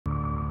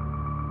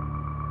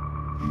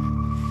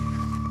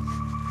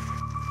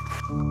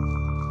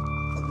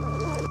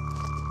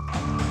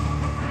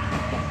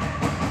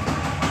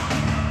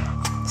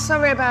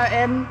Sorry about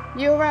him.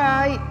 You all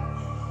right?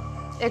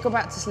 He'll go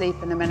back to sleep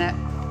in a minute.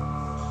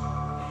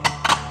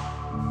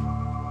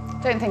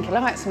 Don't think he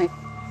likes me.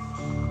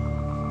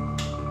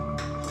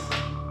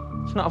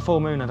 It's not a full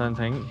moon, I don't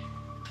think.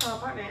 Oh,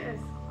 apparently it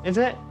is. Is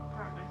it?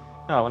 Apparently.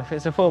 Oh, well, if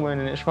it's a full moon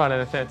and it's Friday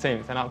the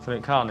 13th, then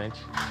absolute carnage.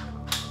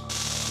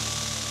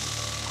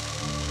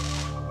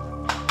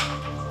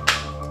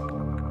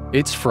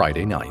 It's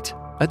Friday night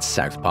at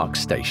South Park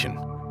Station.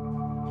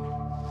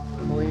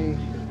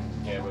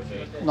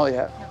 Not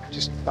yet,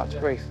 just about to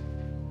brief.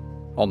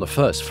 On the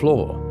first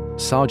floor,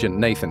 Sergeant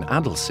Nathan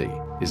Adelsey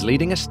is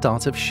leading a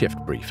start of shift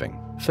briefing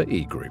for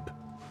E Group.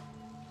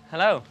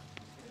 Hello.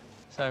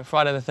 So,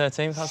 Friday the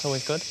 13th, that's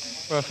always good.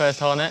 We're a first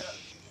Hornet.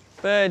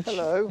 Burge.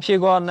 Hello. If you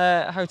go on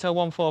Hotel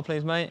 14,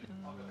 please, mate.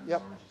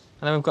 Yep.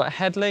 And then we've got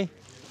Headley.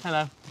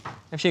 Hello.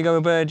 If you go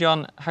with Burge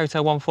on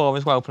Hotel 14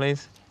 as well,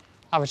 please.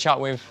 Have a chat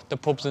with the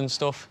pubs and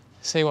stuff,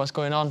 see what's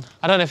going on.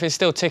 I don't know if it's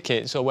still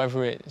tickets or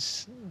whether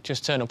it's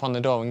just turn up on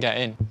the door and get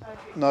in.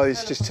 No,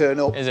 it's just turn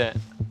up. Is it?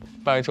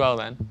 Bodes well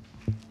then?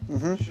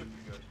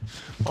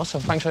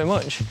 Awesome, thanks very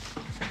much.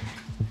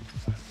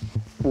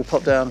 We'll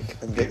pop down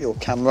and get your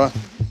camera.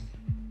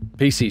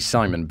 PC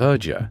Simon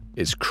Berger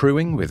is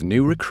crewing with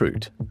new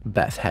recruit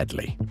Beth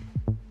Headley.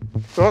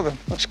 Right then,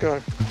 let's go.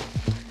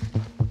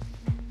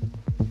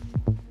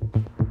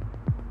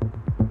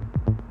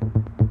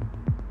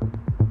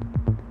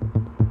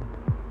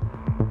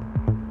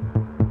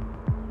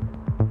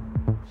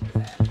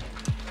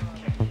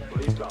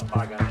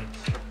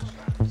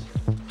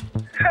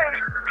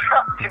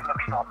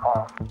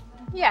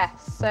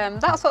 Yes,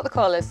 that's what the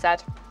callers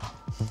said.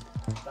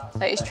 So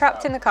he's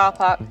trapped in the car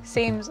park,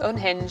 seems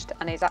unhinged,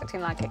 and he's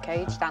acting like a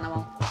caged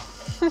animal.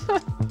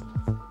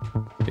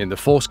 In the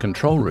force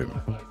control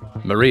room,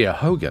 Maria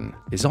Hogan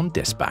is on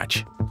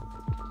dispatch.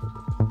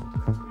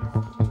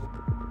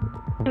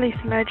 Police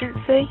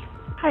emergency.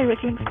 Hi,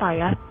 Richmond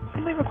Fire.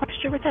 Can we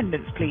request your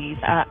attendance, please,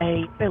 at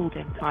a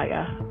building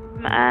fire?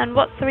 And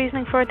what's the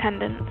reasoning for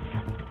attendance?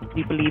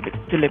 We believe it's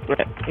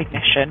deliberate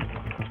ignition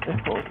to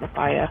cause the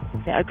fire.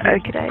 Yeah,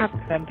 Okay.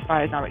 The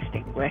fire is now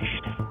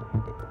extinguished.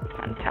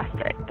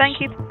 Fantastic. Thank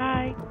you.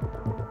 Bye.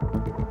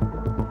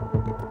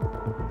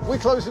 We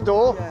close the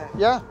door,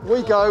 yeah?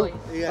 We go,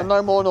 and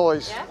no more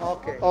noise. Yeah?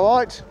 Okay. All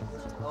right?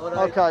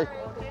 Okay.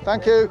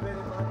 Thank you.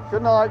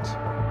 Good night.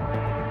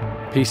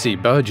 PC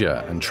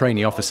Berger and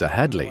trainee officer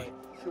Headley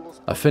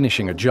are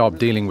finishing a job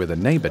dealing with a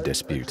neighbour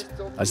dispute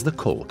as the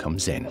call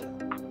comes in.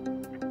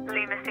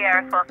 Lima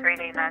Sierra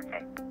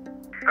 4390.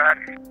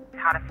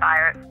 Had a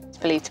fire. It's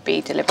believed to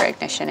be deliberate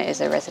ignition. It is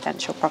a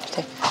residential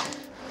property.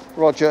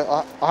 Roger,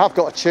 I have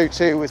got a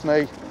 2-2 with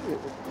me.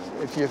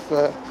 If you've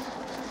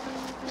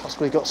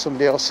possibly got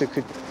somebody else who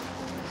could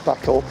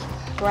back up.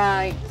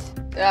 Right.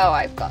 Oh,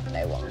 I've got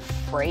no one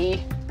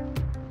free.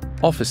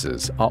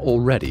 Officers are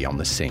already on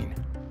the scene.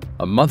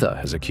 A mother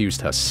has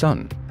accused her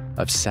son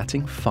of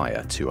setting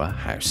fire to her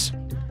house.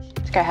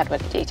 Let's go ahead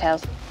with the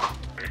details.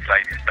 This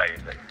lady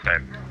saying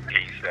that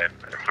he's a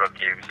drug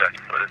user,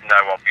 but there's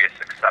no obvious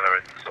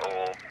accelerants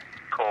or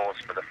cause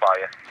for the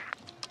fire.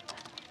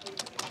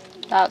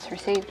 That's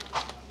received.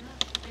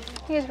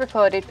 He is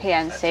recorded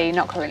PNC,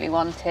 not currently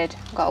wanted.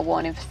 Got a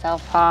warning for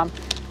self-harm.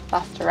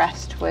 Last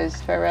arrest was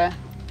for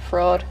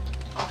fraud.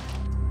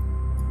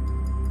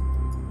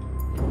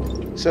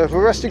 So if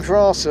we're arresting for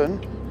arson,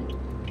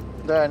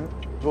 then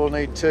we'll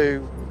need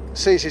to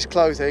seize his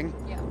clothing.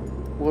 Yeah.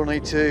 We'll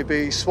need to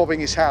be swabbing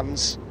his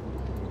hands,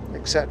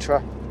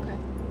 etc. Okay.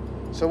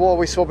 So what are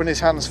we swabbing his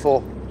hands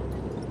for?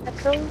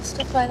 Petrol,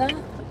 stuff like that.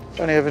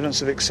 Any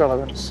evidence of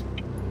accelerants?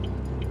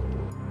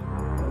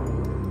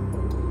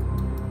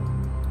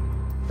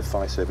 The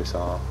fire service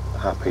are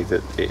happy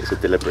that it is a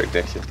deliberate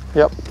ignition.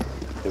 Yep.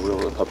 They were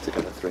all at the pub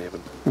together, 3 of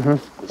them.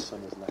 Mm-hmm. The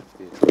son has left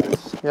the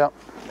address. Yep.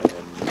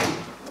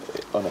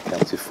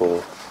 Unaccounted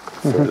for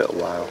a little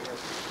while.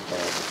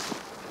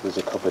 There's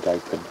a cupboard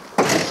open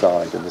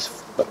inside and there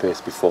appears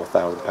to be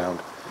 £4,000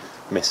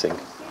 missing.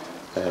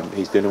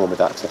 He's the only one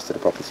with access to the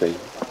property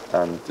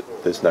and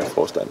there's no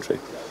forced entry.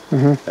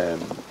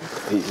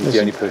 He's the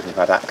only person who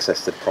had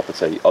access to the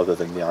property other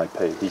than the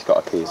IP. He's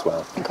got a key as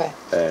well. Okay.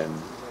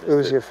 Who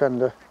is the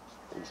offender?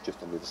 He's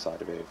just on the other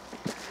side of it.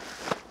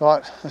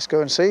 Right, let's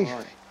go and see.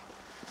 Right.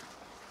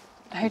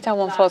 Hotel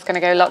 14 is going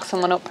to go lock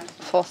someone up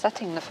for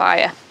setting the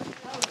fire.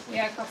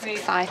 Yeah, copy.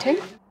 Exciting.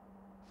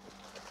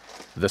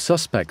 The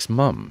suspect's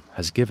mum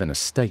has given a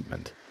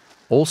statement,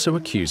 also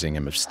accusing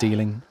him of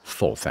stealing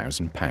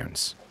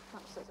 £4,000.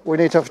 We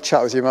need to have a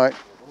chat with you, mate.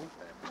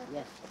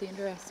 The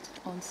under arrest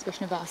on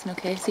suspicion of arson,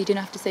 okay? So you don't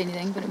have to say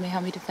anything, but it may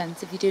harm your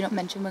defence if you do not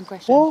mention when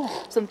questioned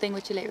something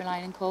which you later rely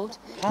on in court.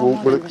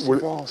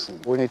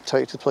 We need to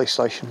take you to the police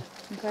station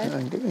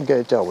and get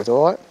it dealt with,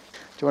 all right? Do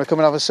you want to come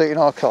and have a seat in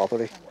our car,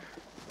 buddy?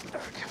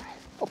 Okay.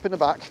 Up in the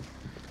back.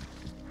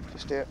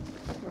 Just here.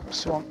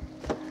 Swan.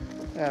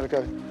 There we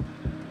go.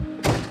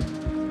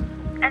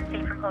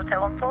 NC from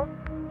Hotel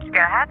 14. Just go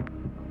ahead.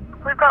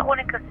 We've got one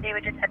in custody,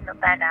 we're just heading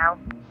up there now.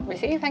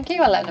 Receive, thank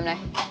you. I'll let them know.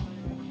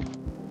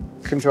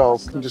 Control,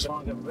 can just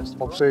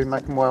obviously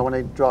make them aware we need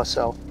a dry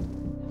cell.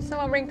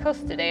 Someone ring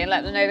custody and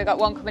let them know they've got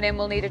one coming in,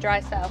 we'll need a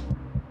dry cell.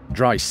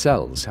 Dry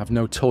cells have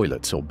no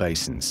toilets or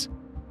basins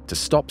to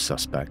stop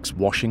suspects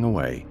washing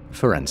away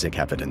forensic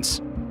evidence.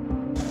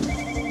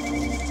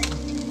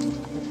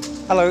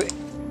 Hello.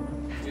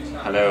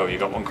 Hello, you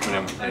got one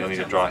coming in and you'll need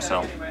a dry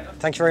cell.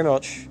 Thank you very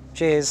much.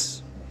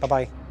 Cheers.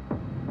 Bye-bye.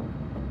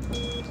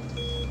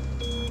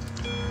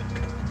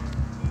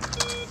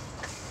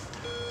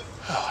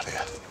 Oh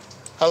dear.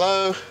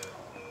 Hello?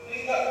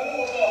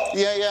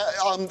 Yeah,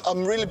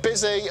 I'm really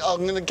busy.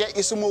 I'm going to get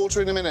you some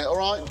water in a minute, all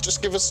right?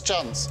 Just give us a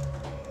chance.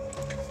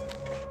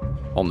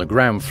 On the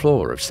ground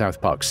floor of South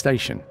Park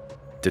Station,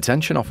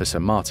 Detention Officer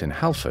Martin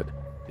Halford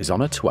is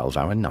on a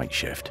 12-hour night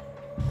shift.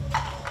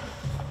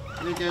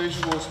 Here you go, here's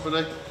your water,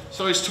 buddy.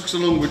 Sorry it's took so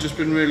long, we've just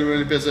been really,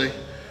 really busy.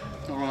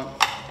 All right.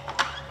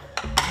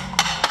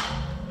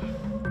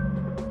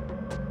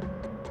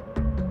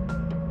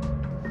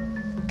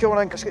 Go on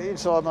then, let's get you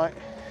inside, mate.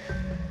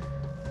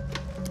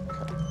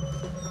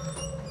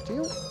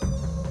 Deal.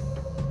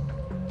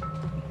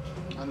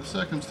 And the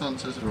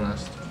circumstances of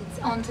arrest? It's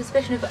on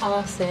suspicion of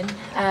arson.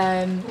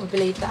 We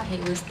believe that he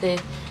was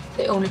the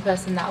only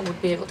person that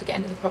would be able to get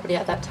into the property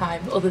at that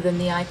time, other than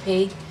the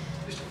IP.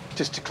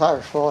 Just to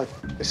clarify,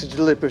 it's a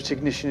deliberate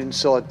ignition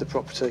inside the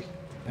property.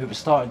 It was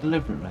started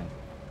deliberately?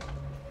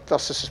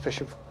 That's the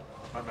suspicion.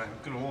 Right, mate,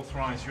 I'm going to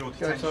authorise your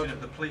detention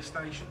at the police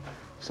station.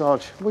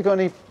 Sarge, have we got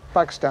any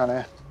bags down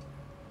here?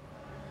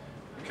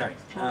 Okay,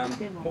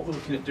 what we're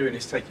looking at doing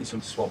is taking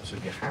some swabs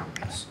of your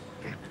hands,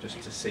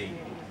 just to see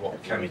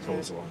what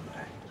chemicals are on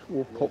there.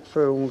 We'll pop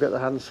through and we'll get the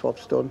hand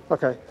swabs done.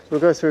 Okay, we'll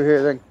go through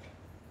here then.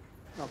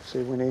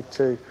 Obviously we need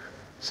to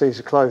seize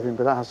the clothing,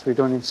 but that has to be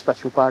done in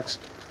special bags.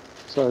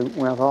 So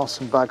we have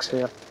arson bags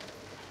here.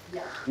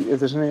 If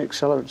there's any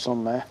accelerants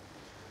on there,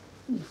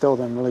 they'll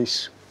then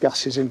release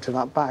gases into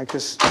that bag.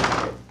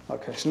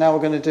 Okay, so now we're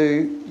going to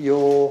do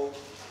your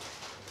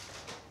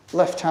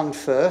left hand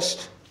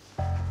first.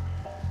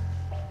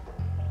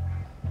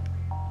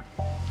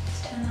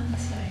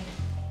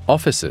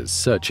 Officers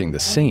searching the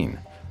scene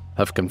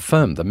have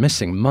confirmed the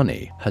missing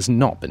money has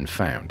not been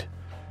found,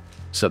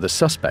 so the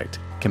suspect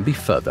can be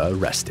further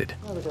arrested.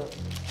 There we go.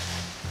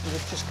 We'll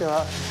just go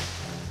out.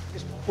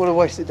 We'll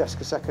waste the desk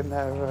a second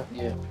there.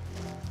 Yeah.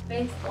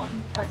 Based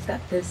on the fact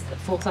that there's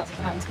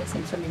 £4,000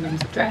 missing from your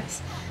mum's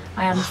address,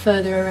 I am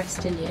further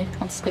arresting you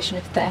on suspicion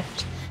of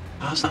theft.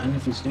 How's that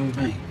anything to do with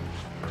me?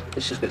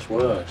 This just gets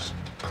worse.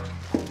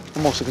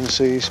 I'm also going to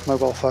see his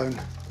mobile phone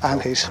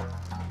and his.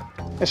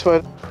 This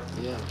way.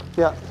 Yeah.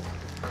 Yeah.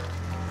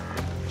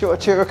 Do you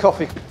want a cheer or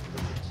coffee?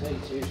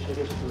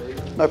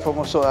 No problem,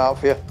 I'll sort it out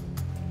for you.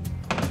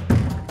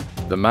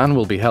 The man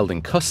will be held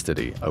in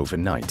custody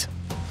overnight,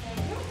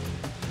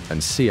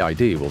 and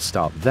CID will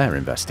start their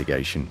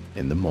investigation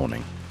in the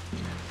morning.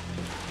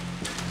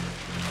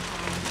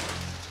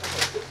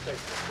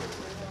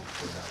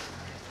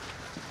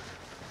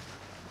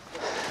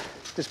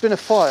 There's been a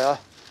fire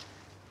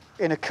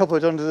in a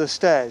cupboard under the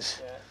stairs.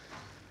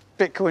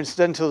 Bit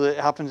coincidental that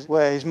it happens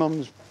where his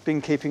mum's been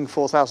keeping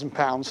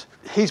 £4,000.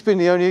 He's been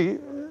the only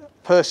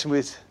person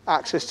with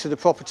access to the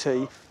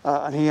property,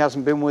 and he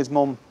hasn't been with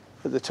Mum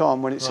at the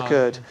time when it's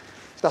occurred.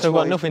 So we've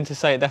got nothing to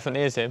say it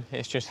definitely is him.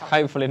 It's just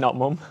hopefully not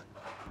Mum.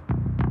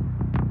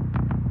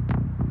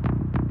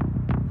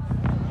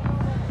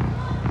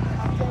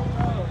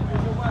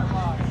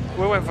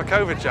 We went for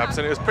COVID jabs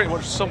and it was pretty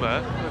much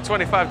summer.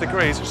 25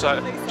 degrees, which is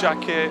like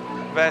jacket,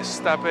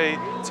 vest, stabby,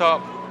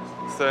 top,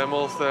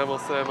 thermal, thermal,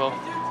 thermal.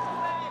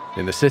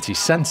 In the city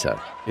centre,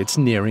 it's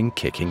nearing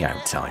kicking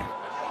out time.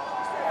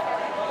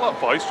 A lot of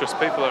boisterous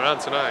people around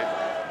tonight.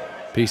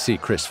 PC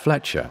Chris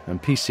Fletcher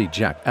and PC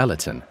Jack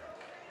Ellerton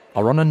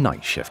are on a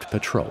night shift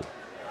patrol.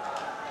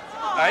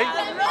 Hey?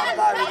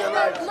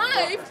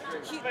 Knife?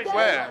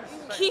 Where?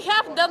 He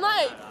have the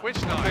knife.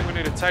 Which knife? I think we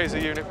need a taser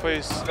unit,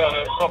 please. Got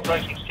an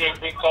operation team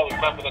being called,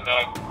 remember the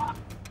knife.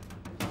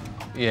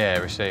 Yeah,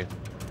 received.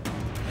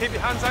 Keep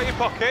your hands out your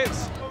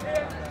pockets.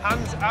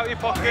 Hands out your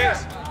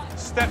pockets.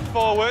 Step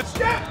forward.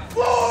 Step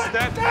forward!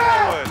 Step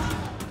forward.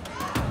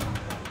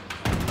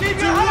 Keep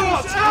your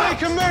hands out!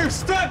 Make a move!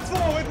 Step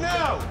forward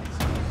now!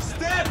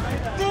 Step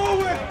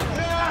forward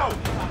now!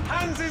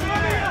 Hands in the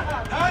air!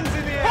 Hands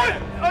in the air!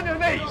 On your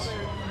knees!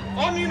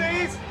 On your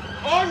knees!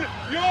 On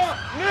your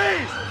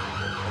knees!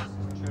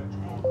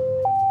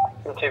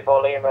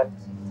 2-4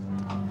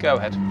 Lehman. Go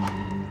ahead.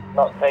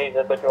 Not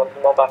taser, but you want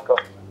some more backup?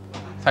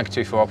 Thank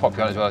you, 2-4. I'll pop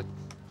you on as well.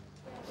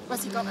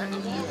 What's he got?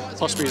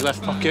 Possibly his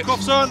left pocket.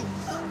 Cuffs on!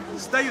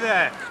 Stay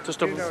there! Just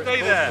double.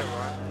 Stay there!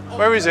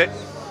 Where is it?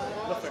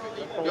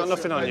 You got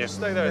nothing on you.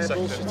 Stay there a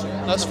second.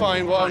 That's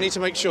fine, but I need to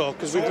make sure,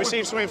 because we've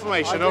received some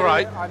information, all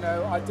right? I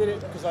know, I did it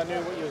because I knew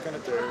what you were going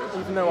to do,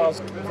 even though I was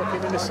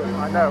fucking innocent,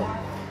 I know.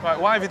 Right,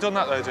 why have you done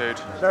that though, dude?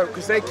 No,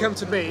 because they come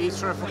to me, he's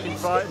trying to fucking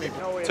fight me.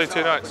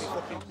 2 nights.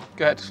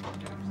 Go ahead.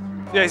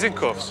 Yeah, he's in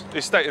cuffs.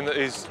 He's stating that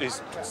he's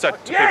said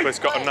to people he's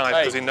got a knife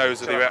because he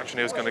knows of the reaction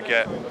he was going to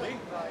get.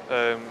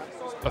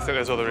 I think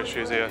there's other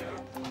issues here.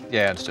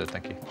 Yeah, understood,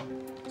 thank you.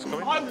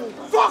 I will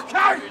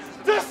fucking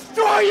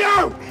destroy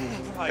you!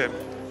 Okay.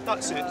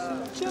 That's it.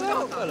 Chill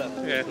out, fella.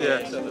 Yeah.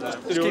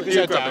 Just keep his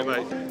head down.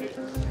 It,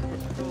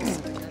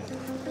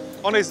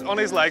 mate. On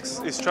his legs,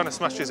 he's trying to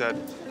smash his head.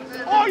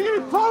 Are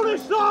you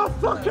Polish or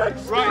fucking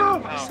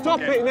scum? Right.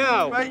 Stop it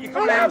now. Mate, you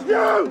have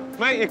you!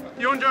 Mate,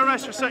 You're under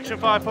arrest for Section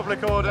 5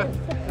 public order.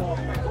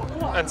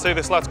 And see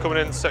this lad's coming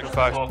in, Section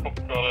 5.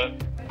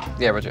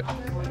 Yeah, Roger.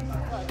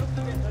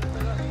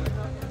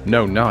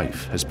 No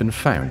knife has been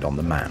found on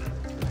the man.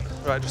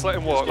 Right, just let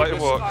him walk, let him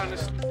walk.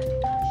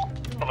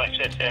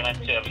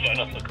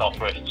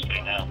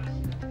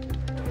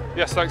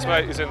 Yes, thanks,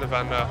 mate. He's in the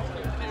van now.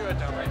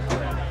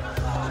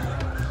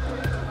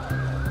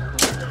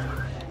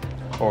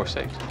 Or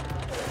 6.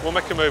 We'll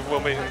make a move, we'll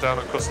meet him down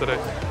at custody.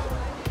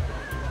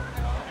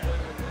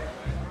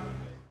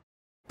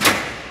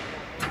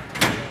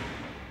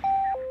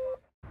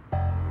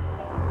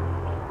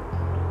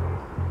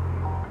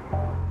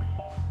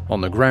 On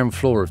the ground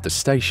floor of the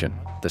station,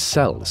 the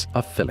cells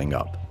are filling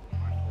up.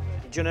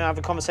 Do you want to have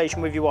a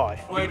conversation with your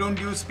wife? Why don't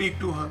you speak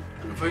to her?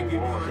 If I give you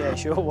her. Yeah,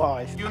 it's your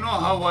wife. You know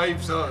how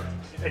wives are.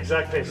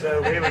 Exactly,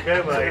 so here we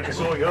go, mate. It's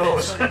all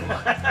yours.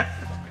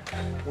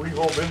 We've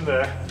all been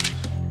there.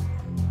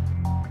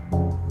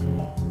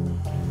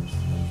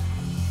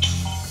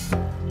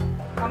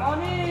 Come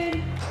on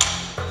in.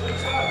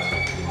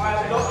 I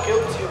am not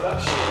guilty of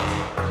that shit.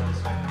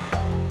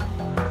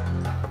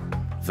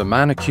 The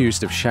man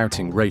accused of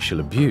shouting racial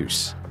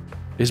abuse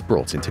is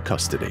brought into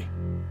custody.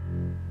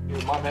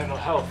 My mental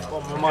health,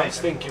 what my mind's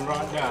thinking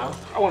right now.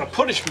 I want a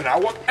punishment. I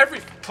want every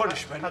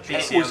punishment.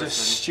 It was a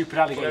stupid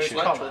allegation.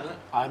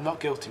 I'm not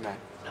guilty, man.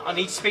 I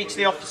need to speak to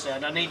the officer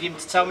and I need him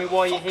to tell me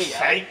why you're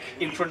here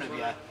in front of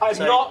you. I'm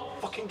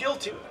not fucking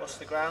guilty. What's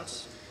the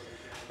grounds?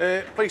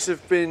 Police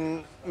have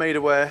been made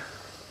aware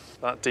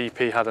that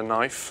DP had a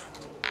knife.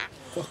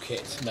 Fuck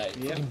it, mate.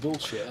 Fucking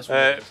bullshit. That's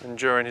what And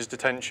during his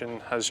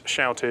detention has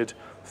shouted,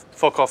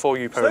 "Fuck off, all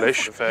you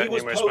Polish!" He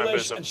was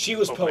Polish and she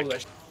was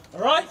Polish. All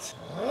right?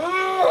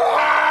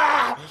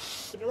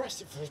 Been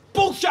arrested for this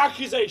bullshit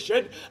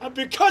accusation, and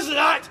because of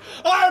that,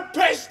 I'm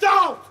pissed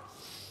off.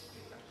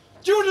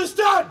 Do you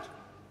understand?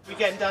 We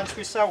get him down to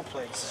his cell,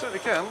 please. Certainly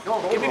can.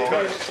 Give me the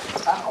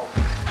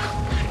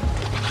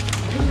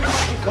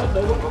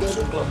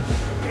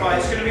Right,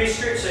 it's going to be a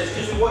strip search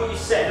because of what you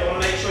said. I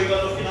want to make sure you've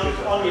got nothing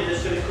on you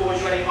that's going to cause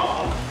you any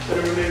harm. I'm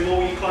going to remove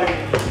all your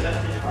clothing.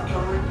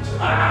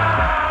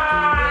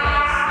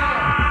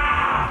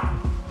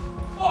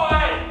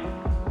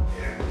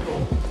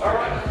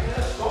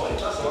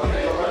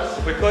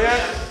 We clear?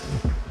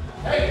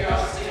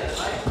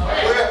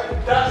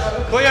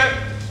 Clear!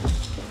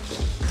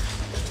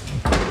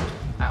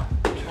 Ow.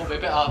 Will be a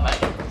bit hard, mate.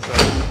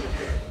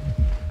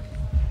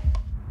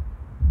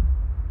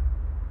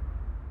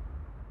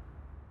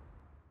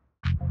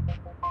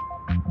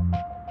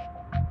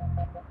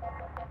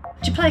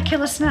 Do you play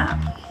Killer Snap?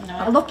 No.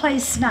 I love playing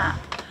Snap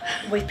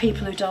with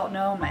people who don't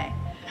know me.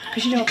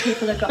 Because you know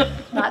people have got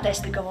like this,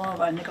 they go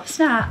over and they go,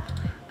 Snap.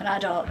 And I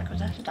don't,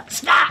 because I like,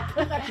 Snap!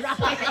 You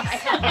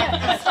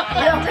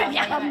don't bring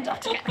your hand up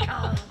to get the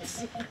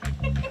cards.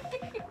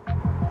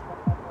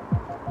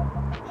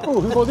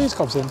 Oh, who brought these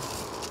cobs in?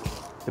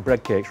 The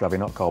bread cakes, Ravi,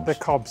 not cobs. They're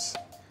cobs.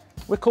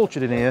 We're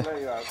cultured in here.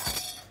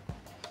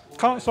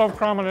 Can't solve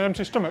crime on an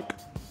empty stomach.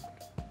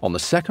 On the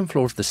second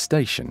floor of the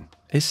station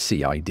is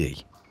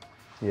CID.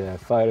 Yeah,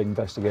 fire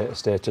investigator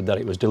stated that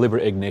it was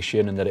deliberate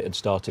ignition and that it had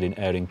started in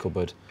airing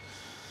cupboard.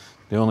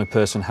 The only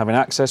person having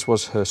access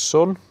was her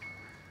son.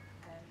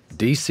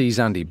 DC's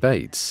Andy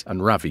Bates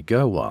and Ravi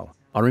Gurwal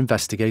are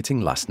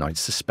investigating last night's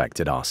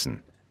suspected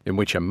arson, in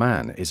which a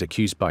man is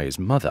accused by his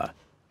mother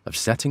of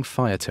setting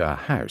fire to her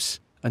house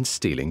and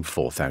stealing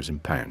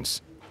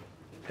 £4,000.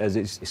 As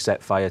it's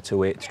set fire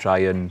to it to try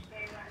and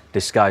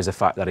disguise the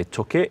fact that he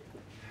took it,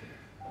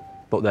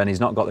 but then he's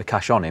not got the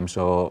cash on him,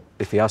 so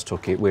if he has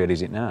took it, where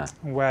is it now?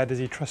 Where does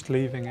he trust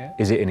leaving it?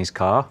 Is it in his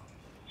car,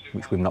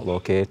 which we've not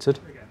located?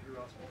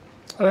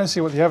 I don't see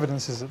what the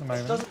evidence is at the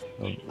moment.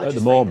 At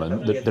the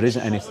moment, there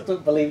isn't anything. I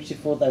don't believe she's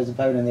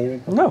 £4,000 in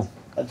here. No.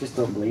 I just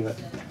don't believe it.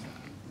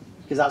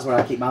 Because that's where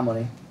I keep my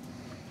money.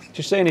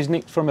 She's saying he's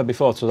nicked from her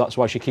before, so that's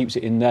why she keeps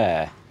it in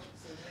there.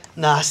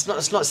 Nah, it's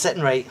not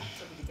sitting right.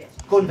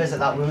 Go and visit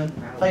that woman.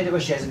 Find out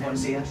where she is and go and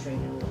see her.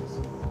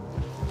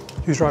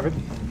 Who's driving?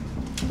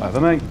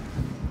 Whatever, mate.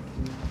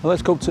 Well,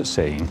 let's go up to the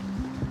scene,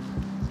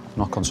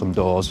 knock on some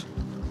doors,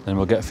 then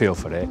we'll get a feel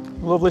for it.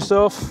 Lovely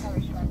stuff.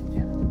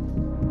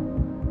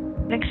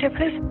 Lincolnshire,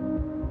 please.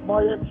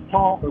 My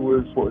ex-partner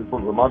was put in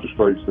front of the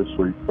magistrates this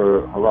week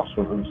for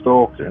harassment and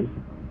stalking.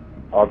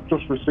 I've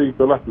just received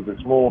a letter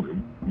this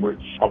morning,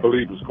 which I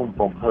believe has come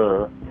from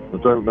her. I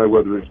don't know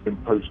whether it's been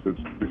posted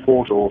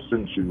before or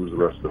since she was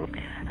arrested.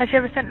 Has she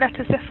ever sent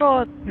letters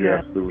before?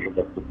 Yes, there was a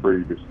letter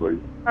previously.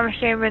 I'm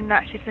assuming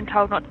that she's been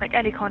told not to make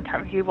any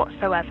contact with you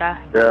whatsoever.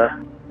 Yeah.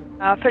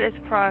 I'll put it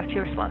as a priority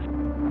response.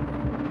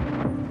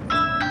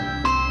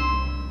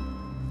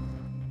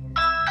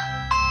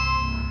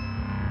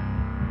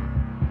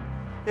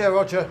 Yeah,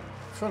 Roger.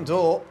 Front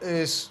door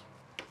is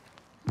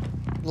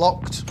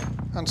locked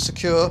and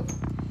secure.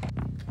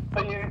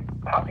 Are you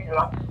happy with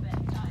that?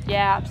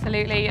 Yeah,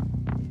 absolutely.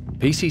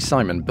 PC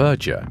Simon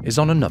Berger is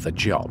on another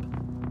job,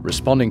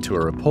 responding to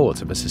a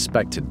report of a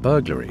suspected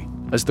burglary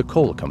as the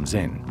call comes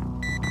in.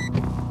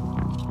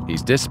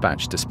 He's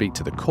dispatched to speak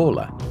to the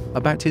caller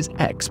about his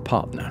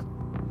ex-partner.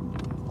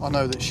 I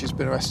know that she's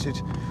been arrested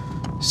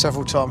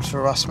several times for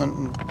harassment,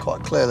 and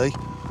quite clearly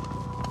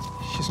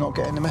she's not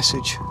getting the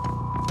message.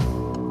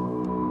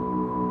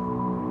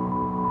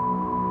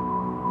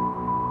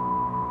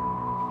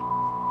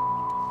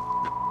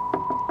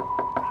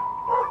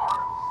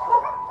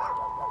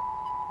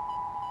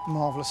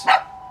 Marvellous.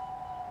 Are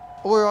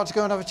we all right to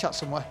go and have a chat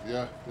somewhere?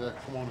 Yeah,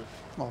 come on in.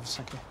 Marvellous,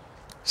 thank you.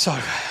 So,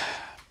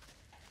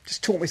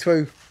 just talk me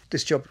through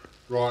this job.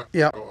 Right,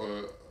 Yeah. I've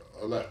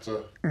got a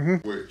letter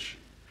Mhm. which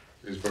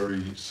is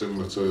very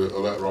similar to a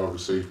letter I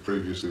received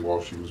previously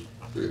while she was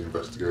being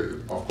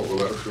investigated. I've got the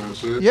letter, if you want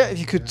to see it. Yeah, if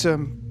you could,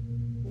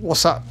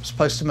 what's that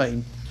supposed to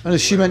mean? And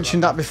has she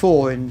mentioned that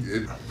before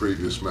In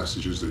previous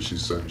messages that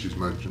she's sent, she's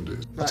mentioned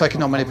it. I take it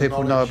not many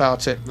people know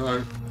about it.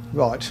 No.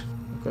 Right,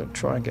 I'm going to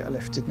try and get her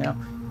lifted now.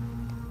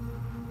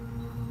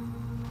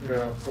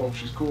 Yeah, well,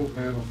 she's called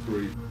me and I've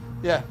agreed.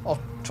 Yeah, I'll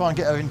try and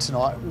get her in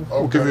tonight.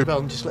 We'll Okay. give her a bell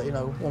and just let you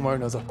know one way or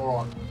another. All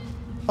right.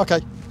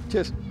 Okay,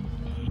 cheers.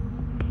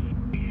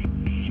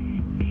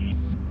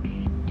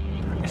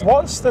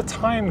 What's the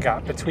time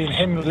gap between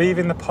him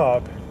leaving the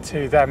pub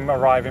to them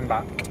arriving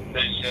back?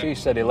 She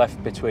said he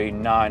left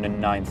between 9 and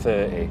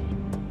 9:30.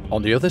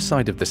 On the other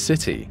side of the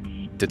city,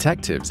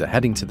 detectives are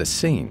heading to the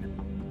scene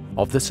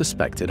of the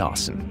suspected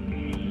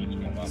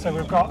arson. So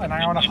we've got an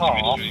hour and a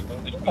half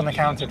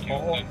unaccounted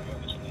for.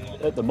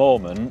 At the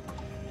moment,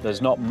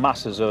 there's not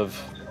masses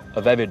of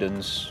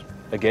evidence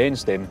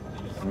against him.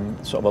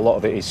 And sort of a lot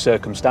of it is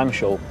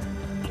circumstantial.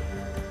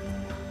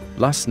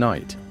 Last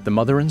night, the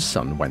mother and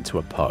son went to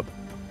a pub.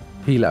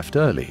 He left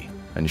early,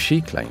 and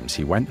she claims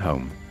he went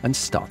home and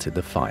started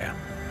the fire.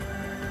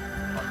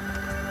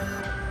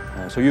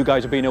 So you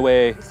guys have been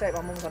away? You stayed at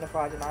my mum's on a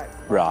Friday night.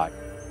 Right.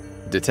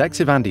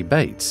 Detective Andy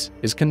Bates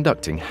is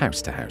conducting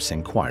house-to-house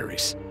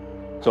inquiries.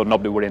 So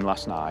nobody were in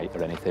last night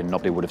or anything?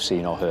 Nobody would have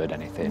seen or heard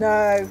anything?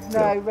 No,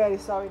 really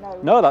sorry, no.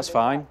 No, that's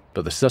fine.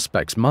 But the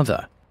suspect's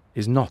mother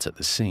is not at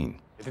the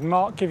scene. Did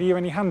Mark give you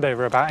any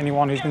handover about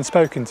anyone who's been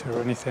spoken to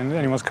or anything?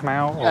 Anyone's come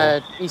out?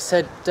 Or? He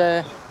said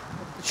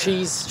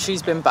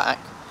she's been back,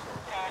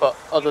 but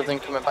other than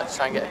coming back to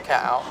try and get a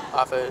cat out,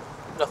 I've heard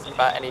nothing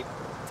about any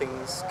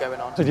things going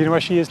on. So do you know where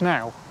she is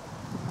now?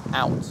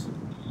 Out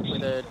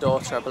with her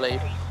daughter, I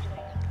believe.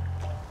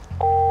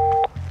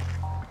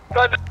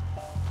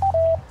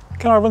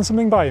 Can I run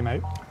something by you,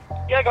 mate?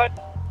 Yeah, go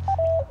ahead.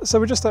 So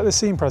we're just at the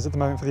scene pres at the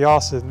moment for the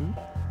arson.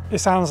 It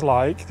sounds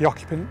like the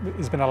occupant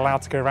has been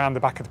allowed to go around the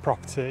back of the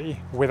property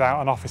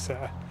without an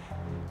officer.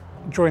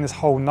 During this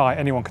whole night,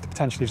 anyone could have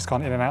potentially just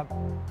gone in and out.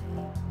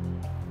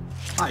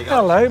 Hi,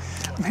 Hello.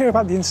 I'm here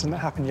about the incident that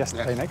happened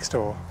yesterday next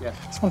door. Yeah.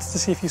 Just wanted to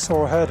see if you saw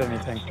or heard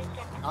anything.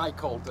 I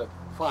called the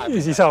fire.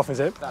 Is yourself, is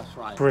it? That's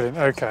right. Brilliant,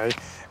 okay.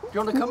 Do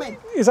you want to come in?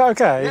 Is that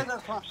okay? Yeah,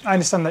 that's fine. I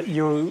understand that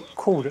you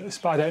called us,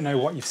 but I don't know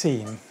what you've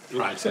seen.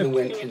 Right, so we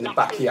went in the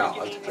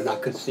backyard and I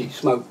could see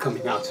smoke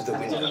coming out of the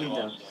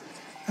window.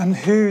 And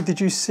who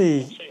did you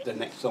see? The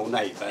next door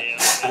neighbour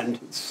and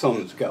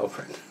son's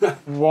girlfriend.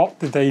 What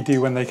did they do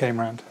when they came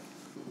round?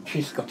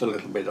 She's got a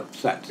little bit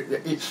upset.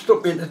 It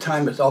struck me at the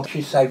time as odd.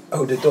 She said,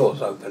 oh, the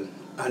door's open.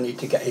 I need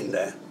to get in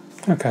there.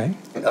 Okay.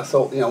 And I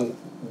thought, you know,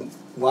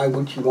 why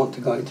would you want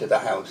to go into the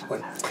house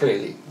when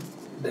clearly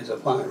there's a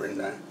fire in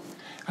there?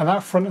 And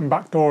that front and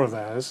back door of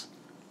theirs,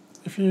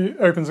 if you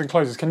opens and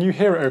closes, can you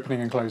hear it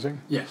opening and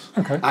closing? Yes.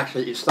 Okay.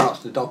 Actually, it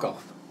starts the dog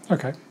off.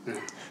 Okay. Yeah.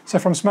 So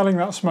from smelling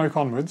that smoke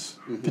onwards,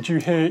 did you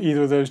hear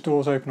either of those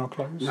doors open or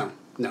close? No,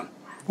 no.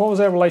 What was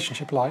their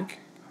relationship like?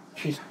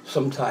 She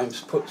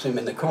sometimes puts him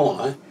in the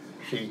corner.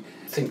 She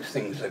thinks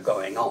things are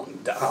going on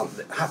that aren't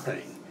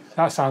happening.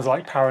 That sounds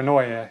like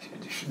paranoia.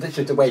 This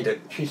is the way that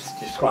she's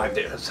described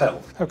it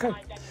herself. Okay.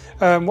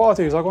 What I'll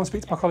do is I'll go and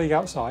speak to my colleague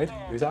outside.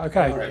 Is that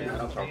okay? All right,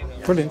 no problem.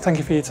 Yeah. Brilliant. Thank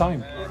you for your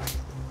time.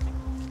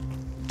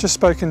 Just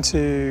spoken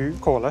to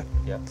caller.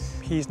 Yeah.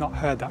 He's not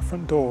heard that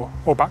front door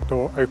or back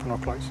door open or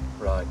close.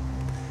 Right.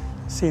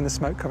 Seen the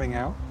smoke coming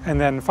out. And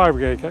then fire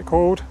brigade get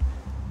called.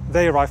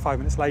 They arrive 5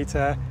 minutes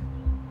later.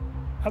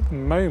 At the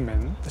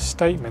moment, the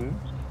statement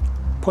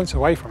points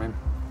away from him.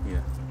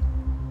 Yeah.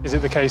 Is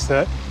it the case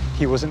that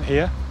he wasn't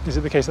here? Is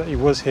it the case that he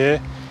was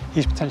here?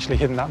 He's potentially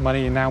hidden that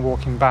money and now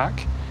walking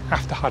back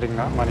after hiding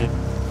that money.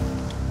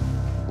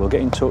 We'll get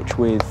in touch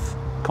with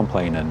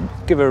complainant.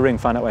 Give her a ring,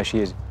 find out where she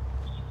is.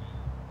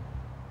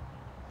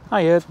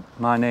 Hiya,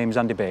 my name's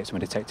Andy Bates. I'm a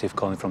detective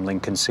calling from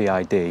Lincoln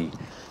CID. If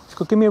you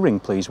could give me a ring,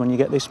 please, when you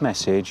get this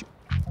message.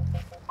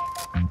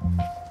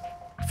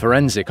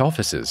 Forensic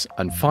officers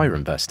and fire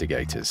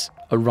investigators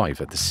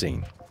arrive at the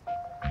scene.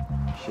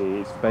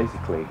 She's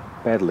basically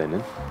bed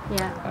linen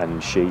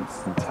and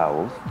sheets and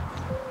towels,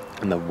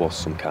 and there was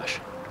some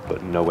cash,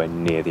 but nowhere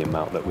near the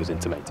amount that was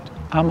intimated.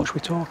 How much are we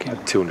talking?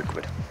 200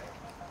 quid.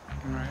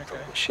 Right,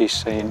 okay. She's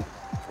saying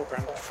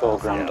 £4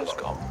 grand has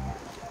gone.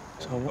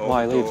 So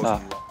why leave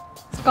that?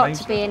 It's got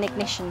to be an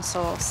ignition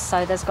source,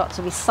 so there's got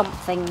to be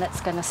something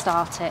that's going to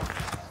start it.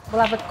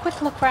 We'll have a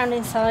quick look around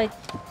inside.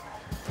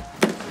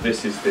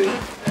 This is the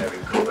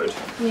airing cupboard,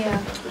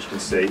 Yeah. as you can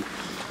see.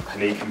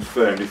 And he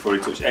confirmed before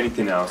he touched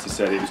anything else, he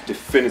said it was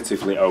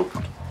definitively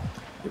open.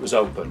 It was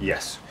open?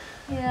 Yes.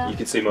 Yeah. You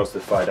can see most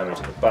of the fire damage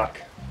at the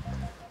back.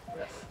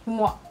 From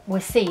what we're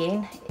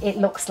seeing, it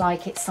looks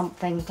like it's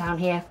something down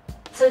here.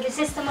 So is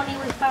this the money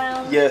we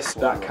found? Yes,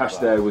 that cash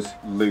there was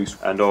loose,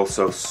 and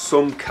also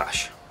some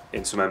cash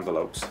in some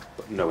envelopes,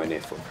 but nowhere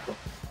near full.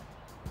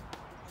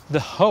 The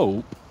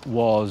hope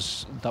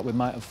was that we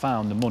might have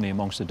found the money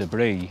amongst the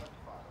debris.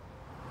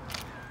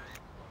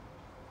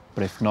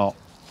 But if not,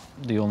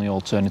 the only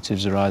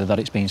alternatives are either that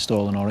it's been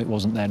stolen or it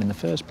wasn't there in the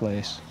first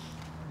place.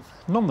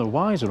 None the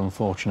wiser,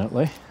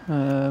 unfortunately.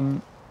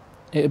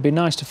 It'd be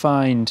nice to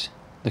find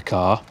the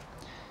car,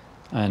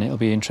 and it'll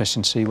be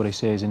interesting to see what he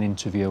says in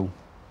interview.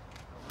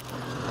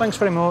 Thanks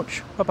very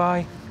much.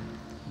 Bye-bye.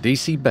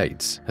 DC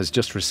Bates has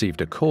just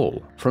received a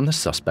call from the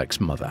suspect's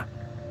mother.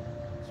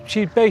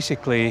 She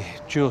basically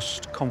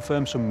just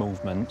confirmed some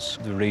movements,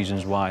 the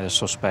reasons why the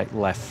suspect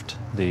left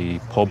the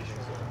pub,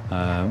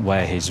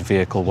 where his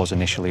vehicle was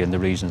initially, and the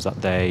reasons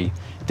that they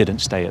didn't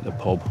stay at the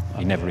pub.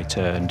 He never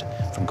returned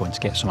from going to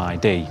get some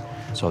ID,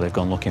 so they've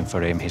gone looking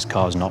for him. His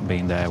car's not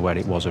been there where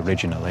it was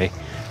originally,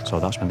 so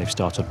that's when they've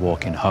started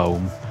walking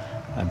home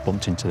and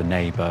bumped into the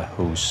neighbour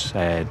who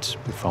said,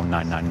 we phoned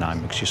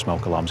 999 because your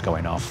smoke alarm's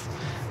going off,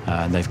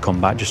 and they've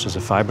come back just as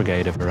the fire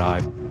brigade have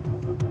arrived.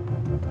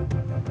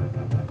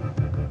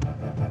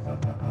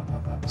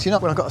 So you know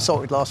when I got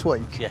assaulted last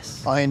week?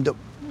 Yes. I ended up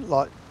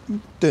like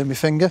doing my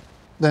finger.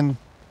 Then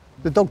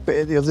the dog bit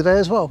it the other day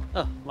as well.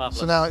 Oh, marvellous.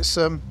 So now it's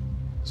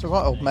a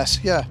right old mess,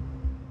 yeah.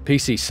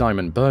 PC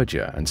Simon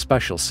Berger and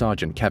Special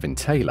Sergeant Kevin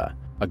Taylor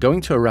are going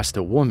to arrest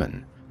a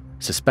woman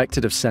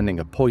suspected of sending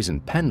a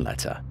poisoned pen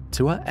letter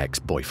to her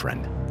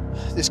ex-boyfriend.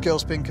 This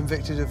girl's been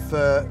convicted of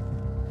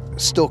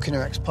stalking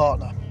her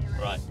ex-partner.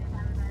 Right.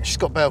 She's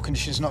got bail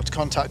conditions not to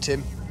contact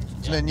him.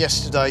 And then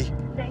yesterday,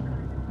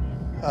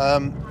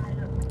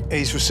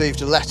 he's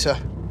received a letter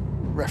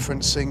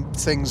referencing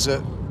things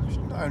that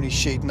only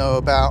she'd know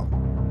about.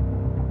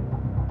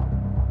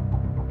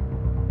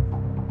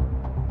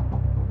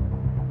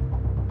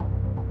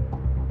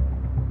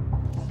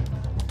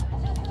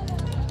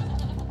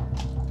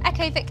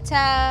 Echo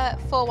Victor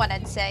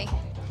 41NC.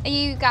 Are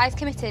you guys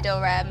committed,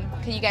 or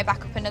can you go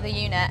back up another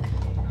unit?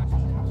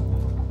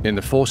 In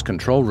the force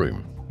control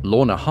room,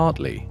 Lorna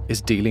Hartley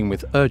is dealing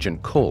with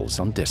urgent calls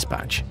on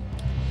dispatch.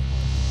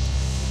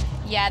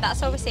 Yeah,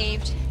 that's all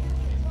received.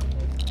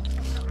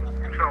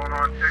 Control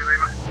 92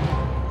 Lima.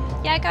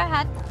 Yeah, go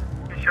ahead.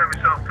 Can you show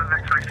myself to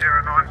Nexo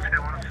 09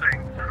 still on the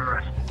scene for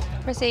arrest?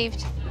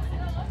 Received.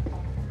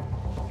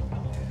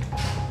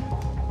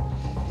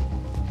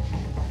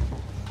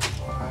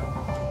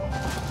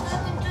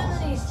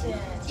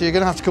 So you're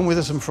going to have to come with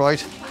us, I'm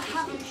afraid.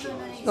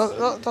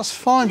 That's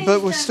fine,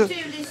 but we're still...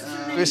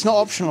 It's not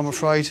optional, I'm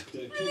afraid.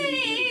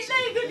 Please,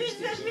 they could have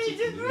sent me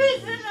to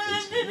prison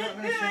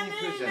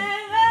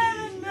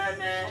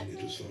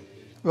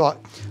Right,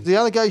 the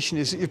allegation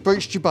is that you've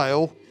breached your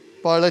bail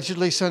by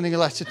allegedly sending a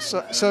letter.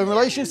 So in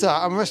relation to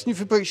that, I'm arresting you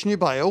for breaching your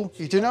bail.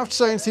 You don't have to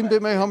say anything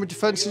but may harm a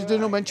defence. You do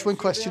not mention when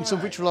questioned, some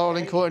of which rely on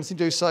in court. Anything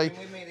you do say,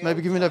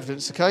 maybe give me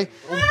evidence, OK?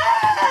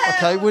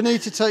 OK, we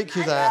need to take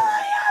you there.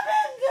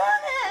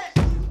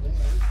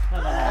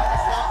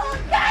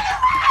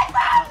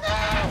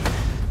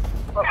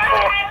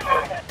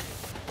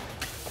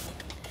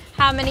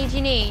 How many do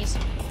you need?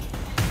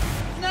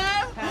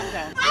 No. Calm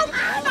down.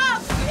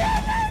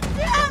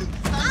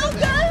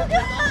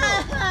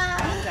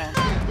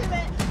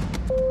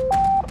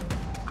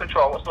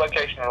 Control, what's the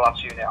location of the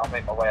last unit? I'll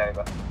make my way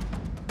over.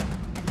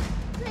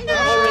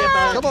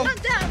 Come on.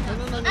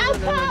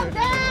 Calm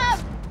down.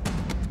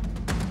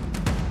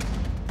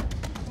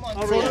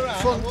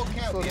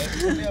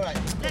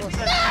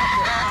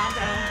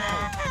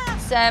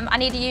 I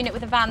need a unit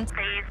with a van,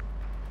 please.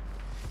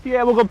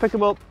 Yeah, we'll go pick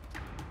him up.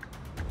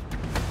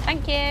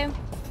 Thank you.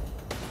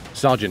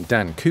 Sergeant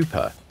Dan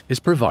Cooper is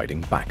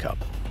providing backup.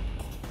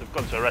 They've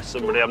gone to arrest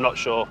somebody, I'm not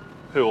sure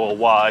who or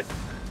why,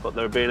 but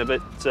they're being a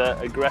bit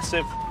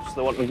aggressive, so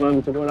they want the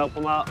van to go and help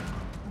them out.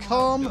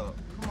 Calm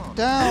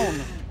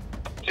down.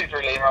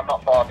 23 Lima, I'm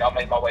not far, I'll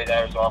make my way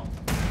there as well.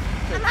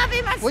 I'm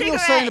having my When you're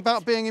saying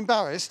about being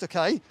embarrassed,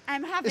 OK,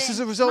 I'm having this is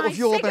a result of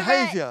your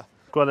behaviour.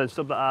 Go on then,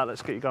 stub that out,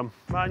 let's get you gone.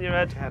 Mind your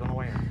head. Head on the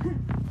way.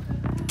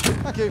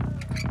 Thank you.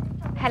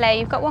 Hello,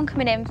 you've got one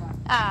coming in.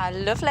 Ah,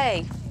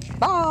 lovely.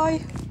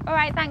 Bye. All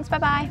right, thanks,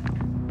 bye-bye.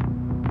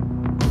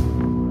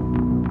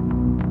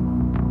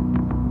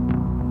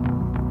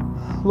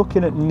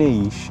 Looking at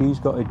Niche, she's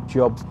got a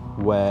job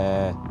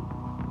where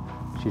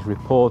she's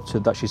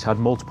reported that she's had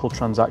multiple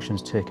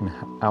transactions taken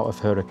out of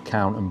her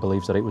account and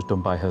believes that it was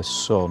done by her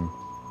son.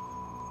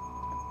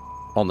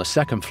 On the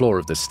second floor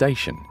of the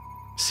station,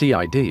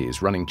 CID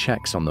is running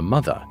checks on the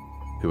mother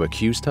who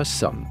accused her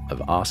son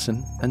of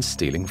arson and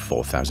stealing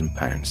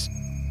 £4,000.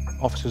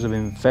 Officers have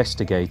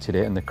investigated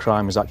it and the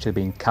crime has actually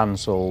been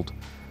cancelled.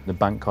 The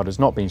bank card has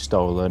not been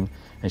stolen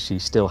and she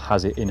still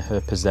has it in her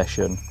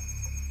possession.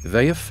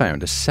 They have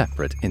found a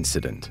separate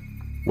incident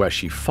where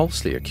she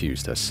falsely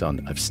accused her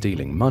son of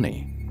stealing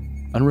money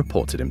and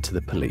reported him to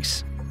the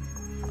police.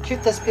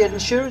 Could this be an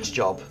insurance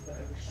job?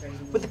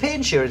 Would they pay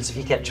insurance if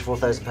you kept your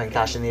 £4,000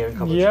 cash in the ear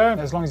cupboard? Yeah,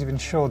 as long as you've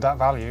insured that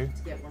value.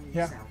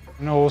 Yeah.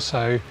 And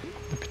also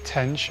the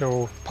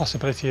potential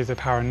possibility of the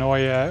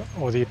paranoia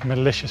or the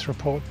malicious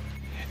report.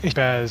 It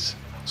bears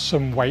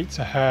some weight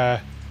to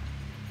her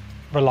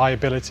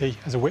reliability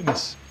as a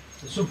witness.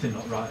 There's something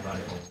not right about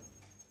it all.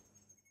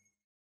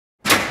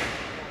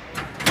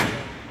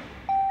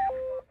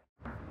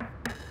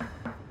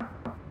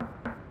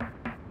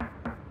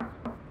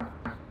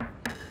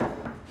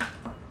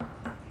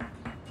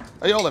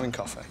 Are you all having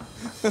coffee?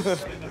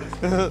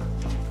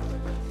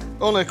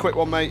 Only a quick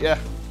one, mate, yeah.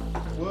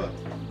 Where?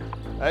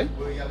 Hey?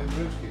 Where are you having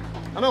brewskis?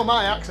 I know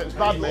my accent's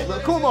bad, mate,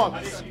 but come on.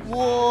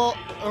 Whoa.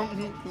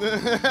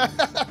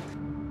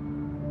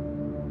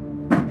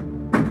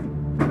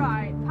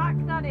 Right, pack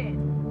that in.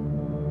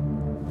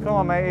 Come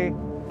on, matey.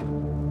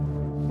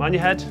 Mind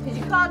your head. Because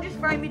you can't just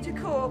throw me to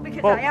court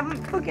because Well, I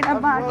haven't fucking had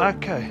my...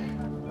 Okay.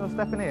 You'll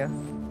step in here.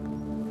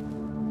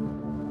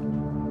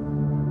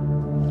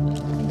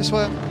 This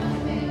way.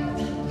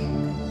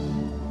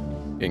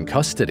 In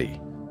custody,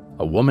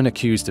 a woman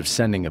accused of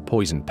sending a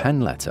poisoned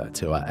pen letter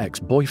to her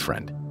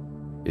ex-boyfriend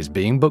is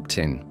being booked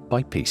in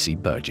by PC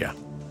Berger.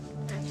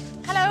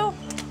 Hello.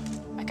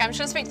 Okay, I'm just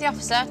going to speak to the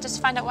officer just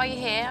to find out why you're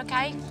here,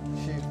 okay?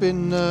 She's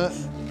been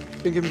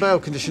given bail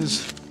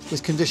conditions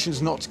with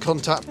conditions not to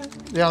contact.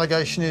 The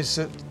allegation is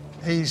that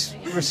he's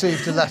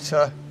received a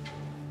letter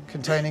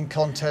containing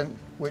content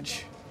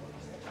which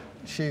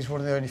she's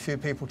one of the only few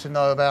people to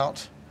know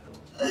about.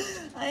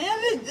 I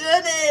haven't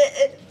done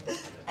it.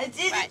 I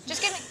didn't. Right,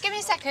 just give me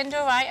a second,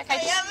 all right? Okay. I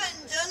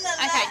haven't done the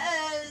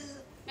letters.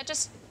 Now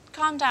just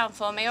calm down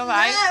for me, all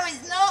right? No,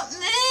 it's not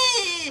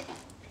me.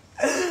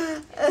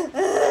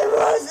 It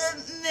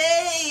wasn't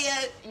me.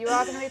 You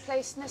are going to be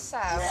placed in a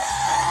cell. Right.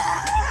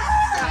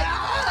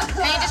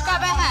 Can you just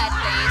grab her head,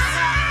 please?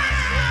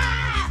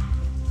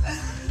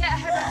 Get her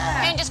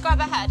head. Can you just grab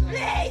her head?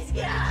 Please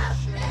get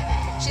off me.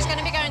 She's going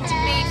to be going to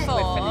B4.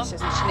 We're finished,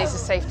 isn't she? She needs a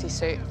safety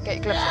suit. Get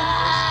your gloves on, please.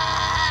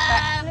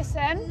 Right,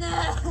 listen.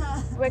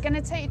 We're going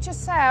to take you to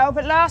cell,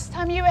 but last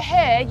time you were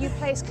here, you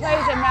placed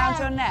clothing round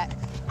your neck.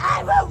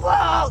 I will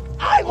walk.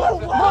 I will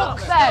walk.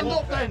 Walk then.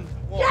 Stop then.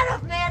 Get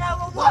off me and I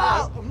will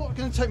walk. I'm not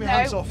going to take my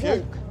hands off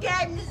you.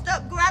 Get him to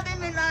stop grabbing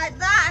me like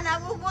that and I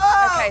will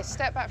walk. Okay,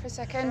 step back for a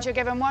second. You're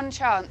given one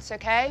chance,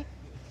 okay?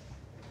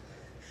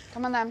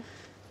 Come on then.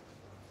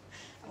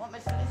 I want my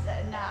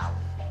solicitor now.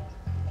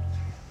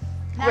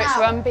 Which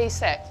one?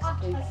 B6.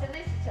 My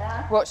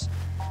solicitor. What's...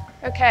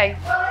 Okay.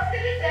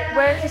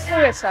 Where's the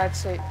suicide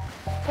suit?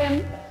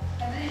 Tim?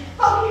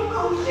 Fucking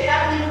bullshit. I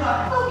haven't even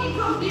got a fucking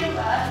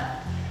computer.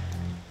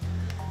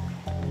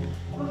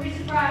 Wouldn't be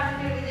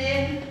surprised if it was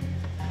in.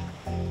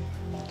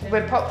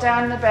 We'll pop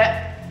down in a bit.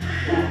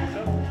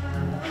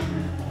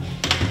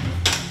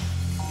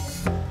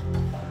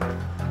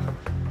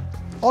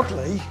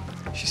 Oddly,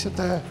 she said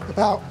there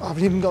about I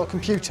haven't even got a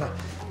computer.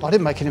 I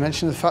didn't make any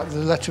mention of the fact that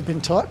the letter had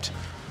been typed.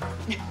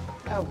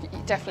 Oh, you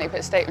definitely put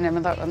a statement in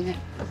with that one, yeah.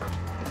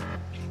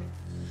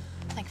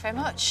 Thank you very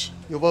much.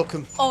 You're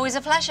welcome. Always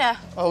a pleasure.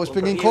 I was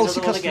bringing quality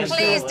customers.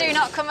 Please do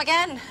not come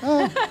again.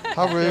 Oh,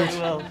 how rude.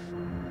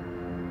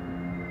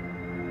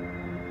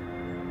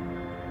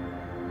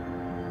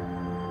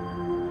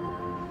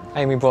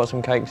 Amy brought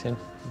some cakes in.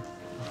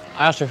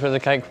 I asked her for the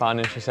cake pan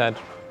and she said,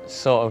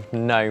 sort of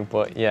no,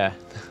 but yeah.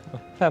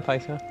 Fair play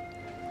to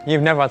her.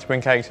 You've never had to bring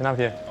cakes in, have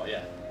you? Oh,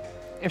 yeah.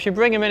 If you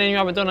bring them in and you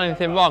haven't done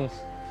anything wrong,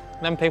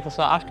 then people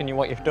start asking you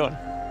what you've done.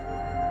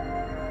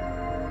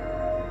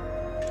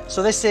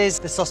 So this is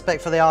the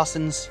suspect for the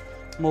arson's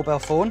mobile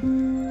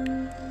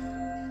phone.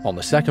 On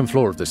the second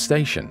floor of the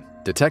station,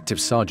 Detective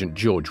Sergeant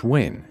George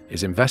Wynne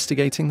is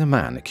investigating the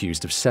man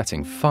accused of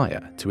setting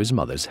fire to his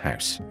mother's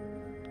house.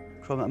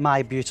 From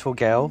My Beautiful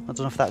Girl. I don't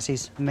know if that's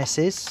his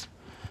missus.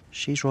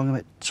 She's rung him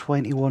at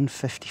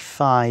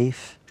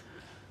 21:55.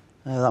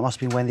 That must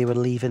have been when they were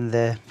leaving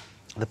the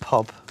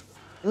pub.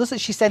 It looks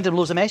like she's sending him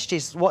loads of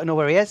messages, wanting to know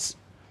where he is.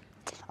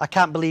 I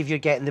can't believe you're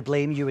getting the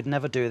blame. You would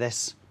never do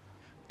this.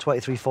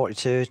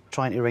 23:42,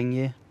 trying to ring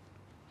you.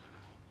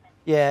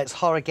 Yeah, it's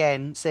her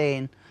again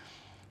saying,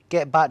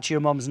 get back to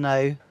your mum's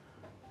now,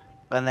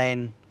 and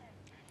then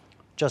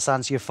just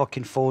answer your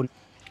fucking phone.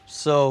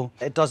 So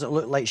it doesn't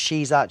look like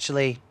she's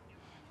actually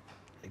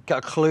got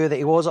a clue that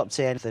he was up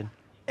to anything.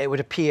 It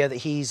would appear that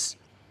he's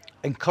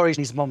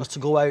encouraging his mum to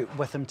go out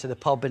with him to the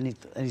pub and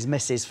his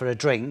missus for a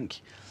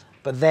drink,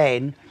 but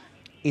then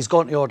he's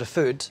gone to order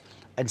food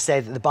and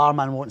said that the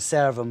barman won't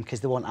serve him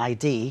because they want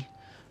ID,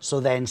 so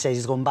then says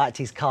he's going back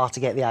to his car to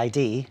get the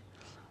ID,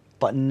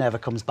 but never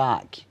comes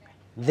back.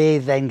 They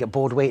then get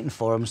bored waiting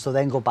for him, so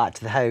then go back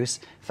to the house,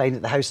 find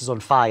that the house is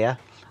on fire,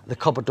 the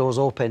cupboard door's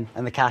open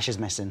and the cash is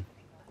missing.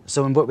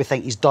 So what we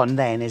think he's done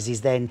then is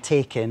he's then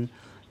taken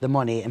the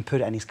money and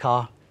put it in his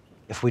car.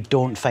 If we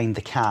don't find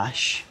the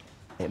cash,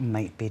 it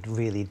might be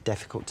really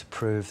difficult to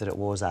prove that it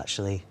was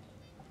actually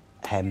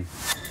him.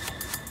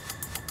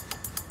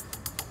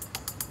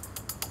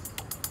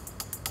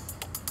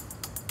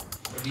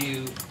 Have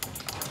you...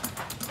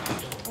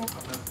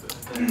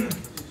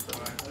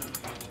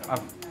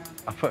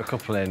 I've put a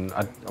couple in.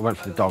 I went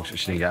for the dogs,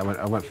 which I didn't get.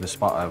 I went for the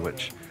spotter,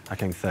 which I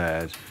came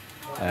third,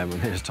 and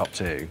hit his top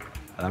 2.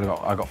 And then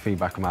I got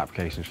feedback on my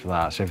applications for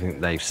that, so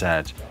everything they've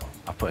said,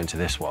 I put into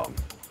this one.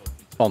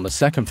 On the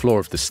second floor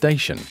of the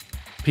station,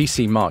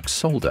 PC Mark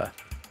Solder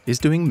is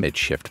doing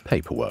mid-shift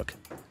paperwork.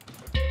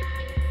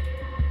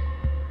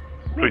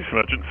 Police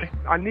emergency.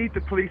 I need the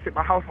police at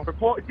my house. I've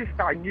reported this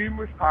guy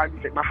numerous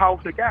times at my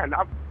house again.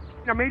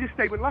 I made a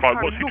statement last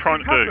time. What's he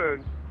trying to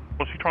do?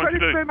 What's he trying to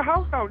do? Burn my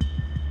house down.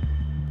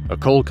 A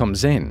call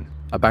comes in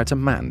about a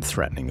man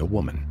threatening a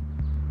woman.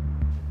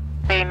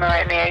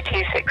 Lima Romeo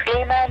 26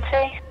 Lima,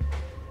 MC.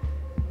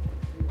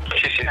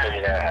 She's in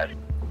their head.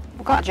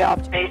 We've got a job.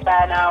 He's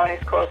there now and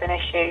he's causing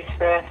issues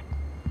for us.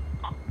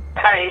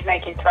 Apparently he's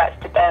making threats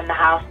to burn the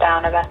house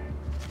down of her.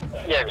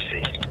 Yeah,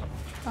 received.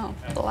 Oh,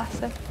 bless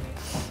him.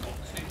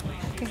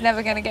 He's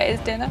never going to get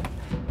his dinner.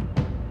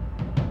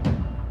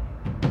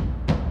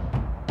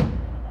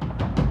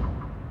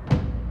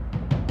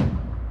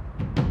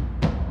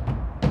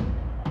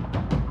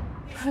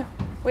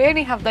 We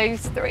only have those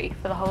 3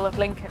 for the whole of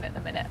Lincoln at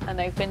the minute, and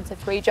they've been to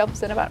 3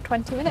 jobs in about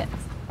 20 minutes.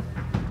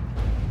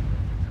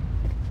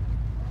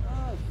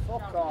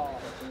 Fuck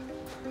off.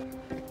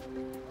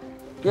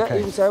 Yeah,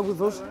 he was there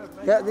with us.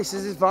 Yeah, this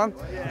is his van.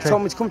 He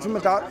told me to come to my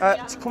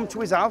dad, to come to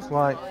his house.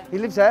 Right. He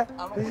lives there.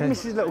 He Okay.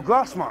 misses little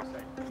grass, man.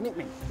 Nick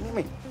me, nick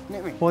me,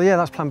 nick me. Well, yeah,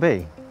 that's plan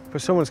B.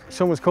 But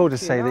someone's called to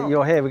say that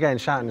you're here, we're getting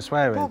shouting and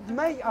swearing. But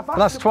mate, I've But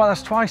that's, asked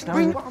that's twice now,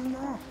 isn't it? But I'm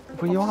not.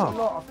 But you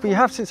are. But you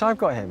have since I've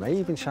got here, mate.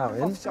 You've been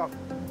shouting. Officer.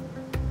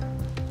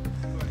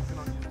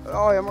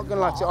 Oh, I'm not going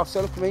to lie to you,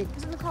 officer, look at me.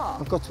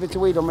 I've got a bit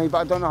of weed on me, but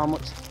I don't know how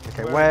much.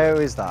 Okay, where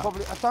is that?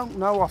 Probably, I don't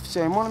know,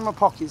 officer. In one of my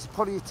pockets,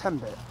 probably a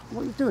 10-bit.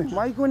 What are you doing?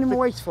 Why are you going in my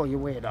waist for, you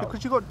weirdo?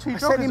 Because you've got 2 I joggers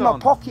said in my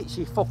on. pockets,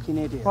 you fucking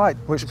idiot. Right,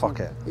 which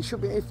pocket? It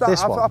should be, if that,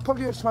 This one? I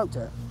probably would have smoked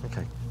it.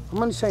 Okay.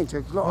 I'm only saying to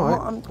you, 'cause look, All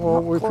right. I'm Well,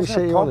 not we causing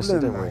appreciate a your honesty,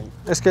 problem, don't we? mate.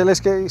 Let's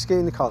get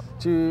in the car.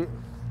 Do you...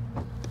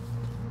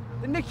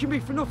 They're nicking me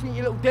for nothing,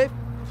 you little div.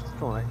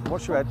 Come on, mate.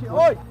 Watch your head.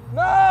 Oi!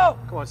 No!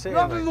 Come on, sit You're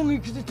here, having mate. lungy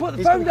because they put the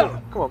He's phone gonna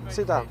down. Come on,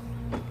 sit down.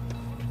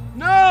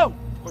 No!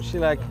 Watch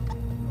your leg.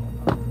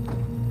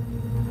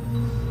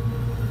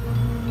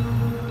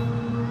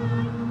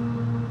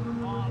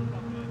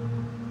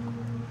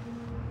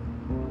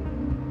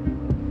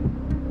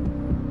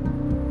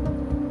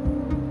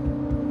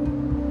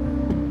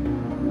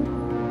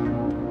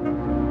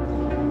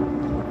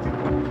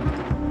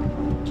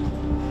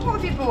 What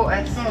have you bought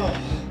us?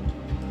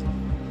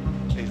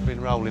 He's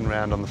been rolling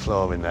around on the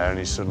floor in there and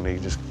he's suddenly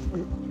just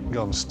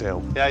gone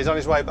still. Yeah, he's on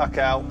his way back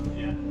out.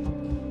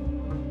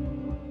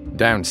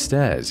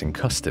 Downstairs in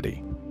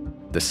custody,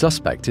 the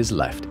suspect is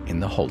left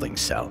in the holding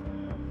cell,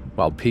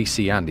 while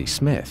PC Andy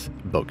Smith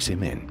books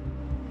him in. Been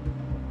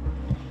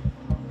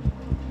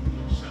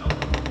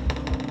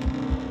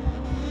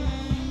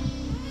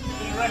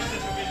arrested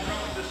for being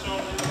drunk with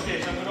disorderly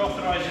case. I'm going to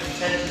authorise his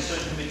detention so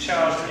he can be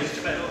charged with his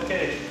criminal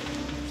case.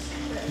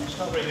 It's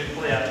not very good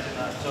play acting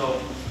that at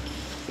all.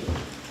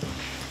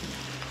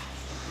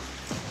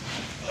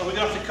 Oh, we're going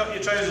to have to cut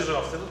your trousers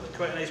off. They look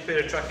quite a nice pair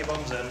of tracky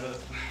bums then, but...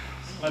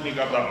 Let me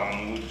grab that one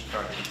and we'll just try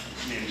to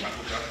me and Jack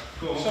will go.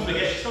 Go on, somebody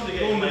get him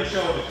on the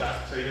shoulder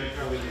tap so you don't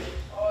throw with you.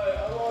 Oh,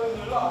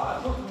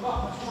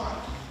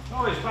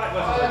 he's back with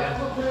us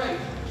again.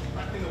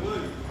 Back in the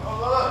wound.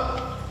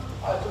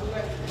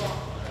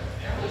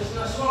 Listen,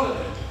 I swallowed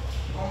it.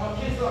 On my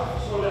kid's life,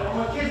 I swallowed it. On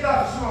my kid's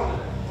life, I swallowed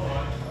it.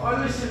 Oh,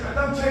 listen, I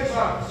don't take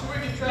smoke.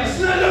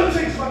 Listen, I don't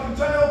take smoke. I'm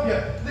trying to help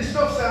you. Listen,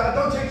 officer, I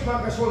don't take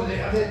smoke. I swallowed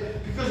it. I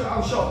did because I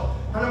was shocked.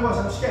 And I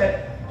was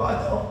scared, but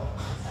I don't.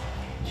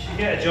 You should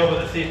get a job at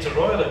the Theatre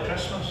Royal at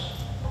Christmas.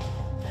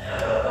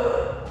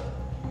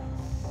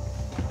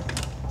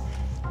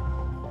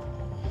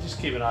 Just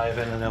keep an eye if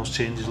anything else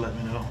changes, let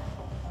me know.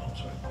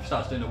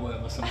 Starts doing a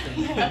worm or something.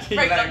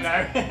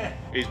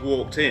 He's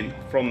walked in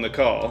from the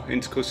car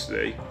into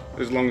custody.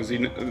 As long as he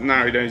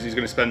now he knows he's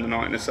going to spend the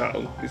night in a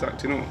cell, he's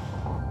acting up.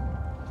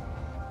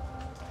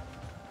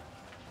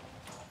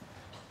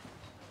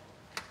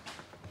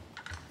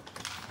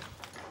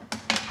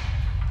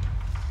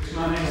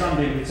 My name's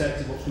Andy,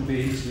 detective. What's going to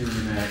be interviewing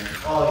you now?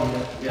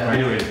 Oh, yeah. How are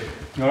you doing?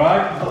 You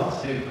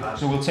alright?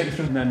 So we'll take you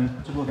through and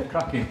then we'll get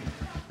cracking.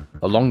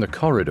 Along the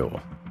corridor,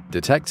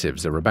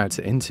 detectives are about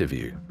to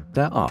interview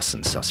their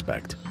arson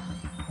suspect.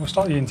 We'll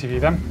start the interview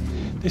then.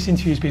 This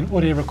interview has been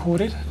audio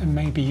recorded and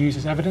may be used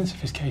as evidence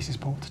if his case is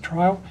brought to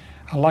trial.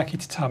 I'd like you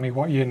to tell me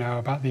what you know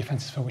about the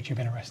offences for which you've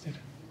been arrested.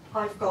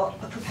 I've got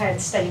a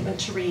prepared statement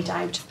to read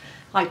out.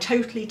 I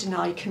totally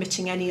deny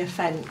committing any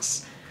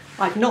offence.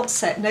 I've not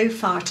set no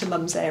fire to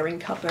Mum's airing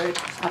cupboard.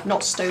 I've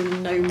not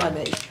stolen no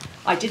money.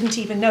 I didn't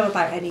even know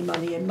about any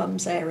money in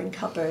Mum's airing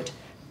cupboard.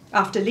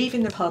 After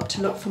leaving the pub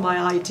to look for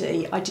my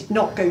ID, I did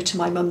not go to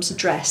my mum's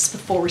address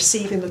before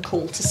receiving the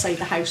call to say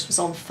the house was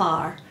on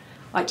fire.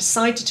 I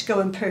decided to go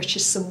and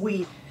purchase some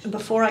weed, and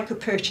before I could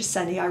purchase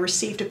any, I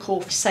received a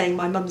call saying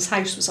my mum's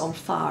house was on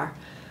fire.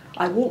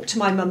 I walked to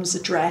my mum's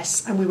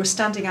address, and we were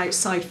standing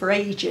outside for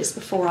ages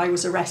before I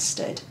was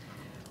arrested.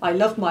 I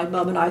love my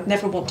mum and I'd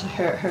never want to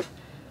hurt her.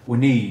 We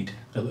need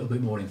a little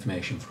bit more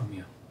information from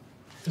you.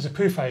 There's a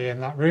buffet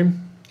in that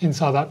room.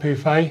 Inside that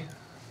buffet,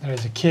 there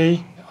is a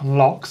key that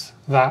unlocks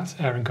that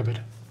airing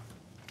cupboard.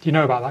 Do you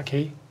know about that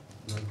key?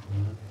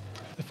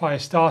 The fire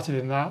started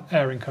in that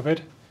airing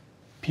cupboard.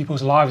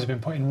 People's lives have been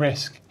put in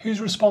risk. Who's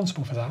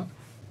responsible for that?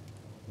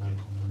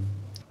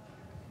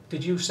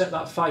 Did you set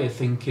that fire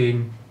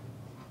thinking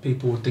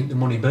people would think the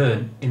money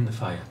burned in the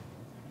fire?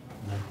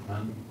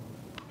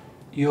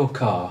 Your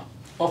car.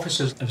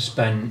 Officers have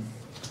spent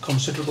a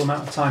considerable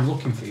amount of time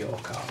looking for your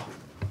car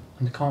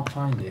and they can't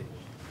find it.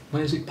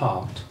 Where's it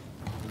parked?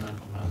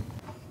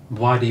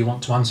 Why do you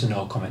want to answer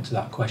no comment to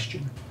that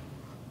question?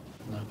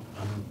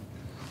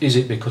 Is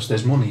it because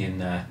there's money in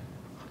there?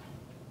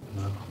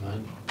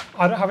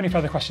 I don't have any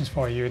further questions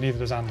for you, and neither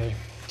does Andy.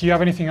 Do you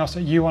have anything else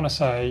that you want to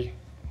say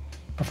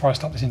before I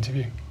stop this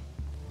interview?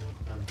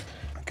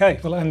 Okay,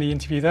 we'll end the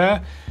interview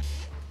there.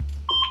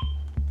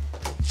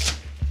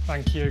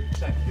 Thank you.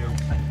 Thank you.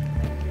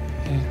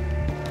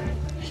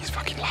 He's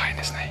fucking lying,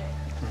 isn't he?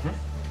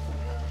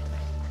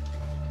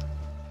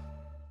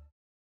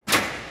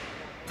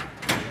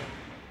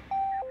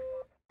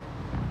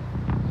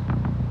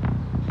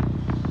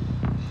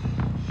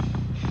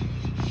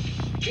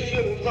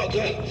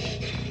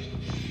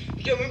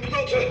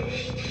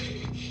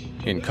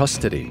 In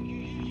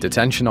custody,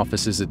 detention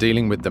officers are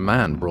dealing with the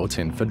man brought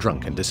in for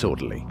drunk and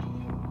disorderly,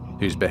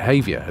 whose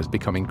behaviour has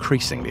become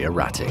increasingly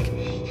erratic.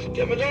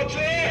 Get my doctor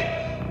here!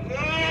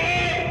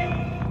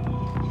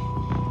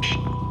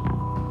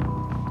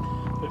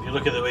 If you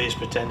look at the way he's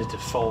pretended to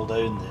fall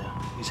down there,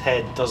 his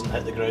head doesn't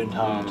hit the ground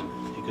hard.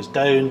 He goes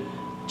down,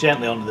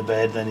 gently onto the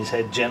bed, then his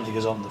head gently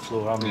goes onto the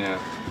floor. I'm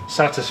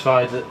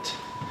satisfied that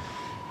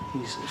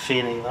he's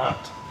feigning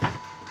that.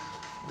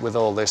 With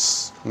all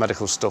this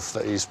medical stuff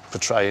that he's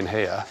portraying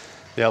here,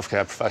 the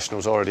healthcare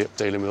professional's already up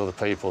dealing with other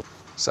people,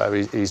 so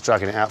he's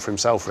dragging it out for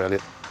himself, really.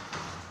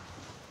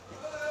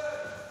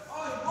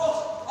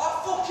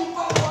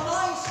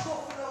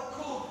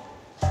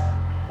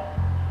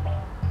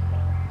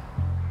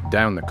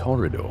 Down the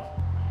corridor,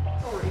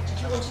 Sorry, did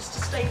you want us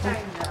to stay down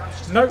there?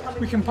 No,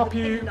 we can pop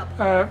you...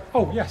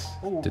 oh, yes.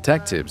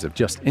 detectives have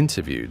just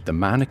interviewed the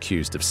man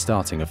accused of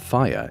starting a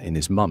fire in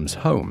his mum's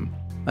home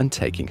and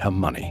taking her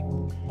money.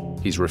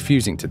 He's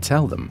refusing to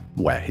tell them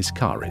where his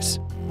car is.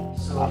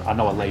 I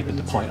know I laboured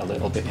the point a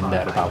little bit in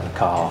there about the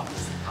car.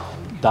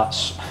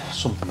 That's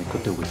something we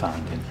could do with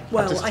finding.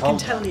 Well, I can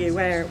tell you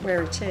where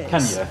it is.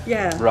 Can you?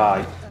 Yeah.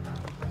 Right.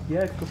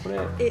 Yeah, go for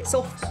it. It's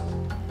off.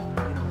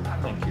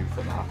 Thank you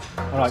for that.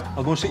 All right,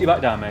 I'll go and sit you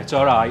back down, mate.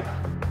 All right.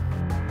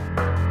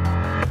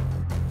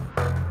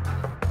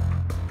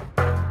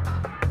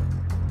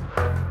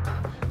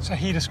 So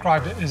he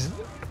described it as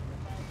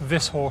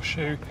this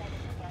horseshoe.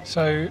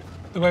 So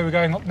the way we're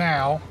going up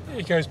now,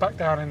 it goes back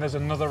down and there's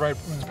another road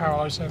that runs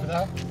parallel just over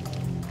there.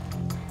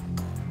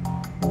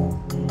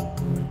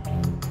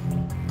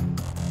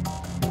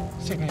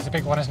 Sydney's a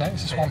big one, isn't it?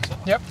 It's this one.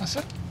 Yep, that's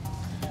it.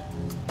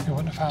 You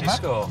wouldn't have found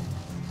Disco. that.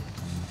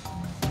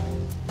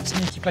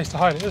 Sneaky place to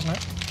hide it, isn't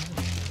it?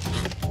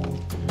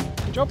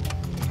 Good job.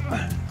 All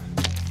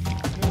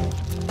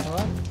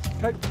right,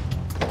 okay.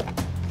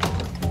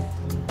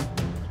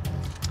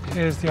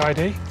 Here's the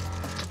ID.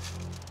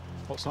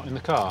 What's not in the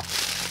car?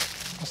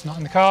 What's not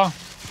in the car?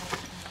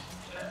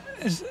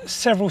 There's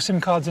several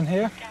SIM cards in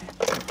here.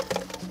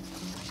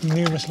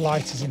 Numerous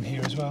lighters in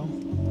here as well.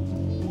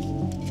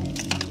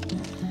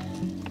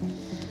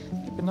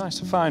 It'd be nice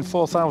to find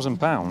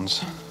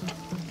 £4,000.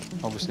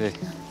 Obviously,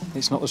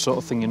 it's not the sort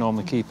of thing you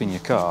normally keep in your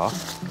car.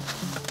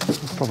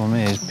 The problem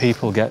is,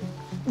 people get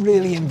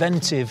really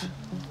inventive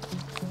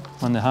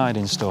when they're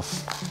hiding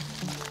stuff.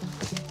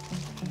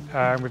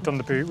 We've done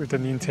the boot, we've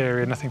done the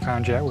interior, nothing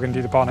found yet. We're going to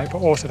do the bonnet, but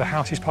also the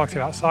house he's parked it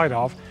outside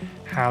of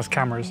has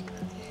cameras.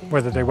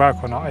 Whether they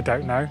work or not, I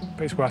don't know,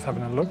 but it's worth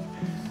having a look.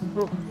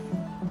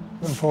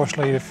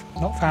 Unfortunately, they've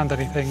not found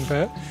anything,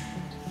 but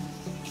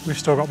we've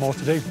still got more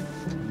to do.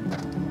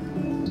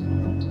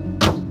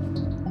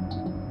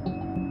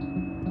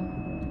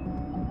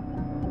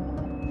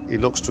 He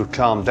looks to have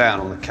calmed down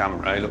on the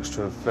camera. He looks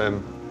to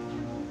have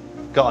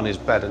got on his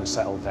bed and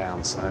settled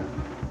down, so...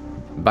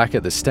 Back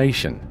at the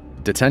station,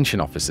 detention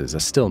officers are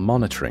still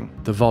monitoring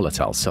the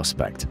volatile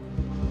suspect.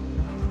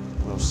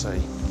 We'll see.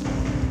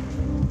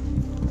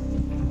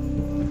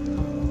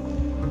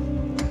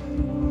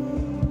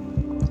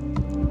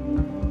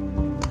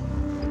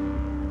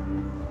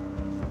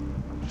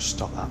 Just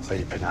stop that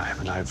beeping at him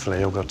and hopefully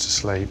he'll go to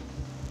sleep.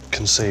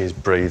 Can see his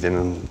breathing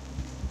and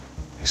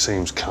he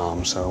seems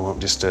calm, so I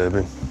won't disturb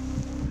him.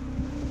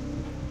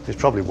 He's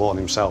probably worn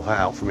himself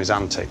out from his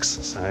antics,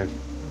 so...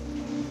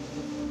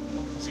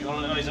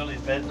 He's on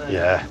his bed now?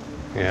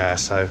 Yeah,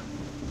 so...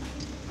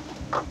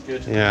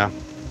 Good. Yeah.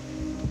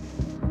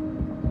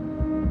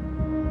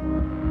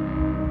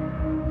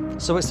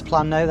 So what's the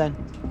plan now then?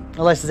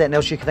 Unless there's anything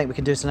else you think we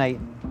can do tonight?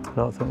 I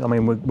don't think. I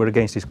mean, we're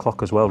against his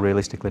clock as well,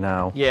 realistically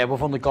now. Yeah,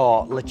 we've only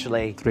got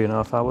literally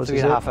 3.5 hours.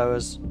 3.5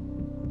 hours.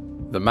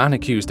 The man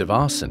accused of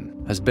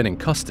arson has been in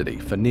custody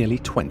for nearly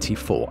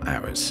 24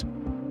 hours.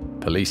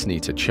 Police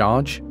need to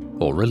charge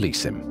or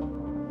release him.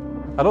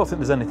 I don't think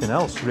there's anything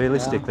else,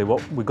 realistically,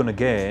 what we're going to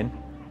gain.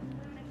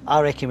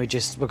 I reckon we're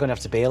going to have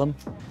to bail him.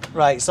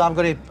 Right, so I'm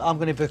going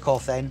to book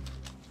off then.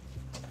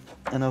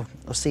 And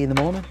I'll see you in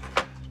the morning.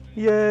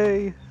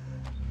 Yay!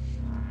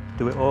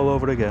 Do it all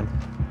over again.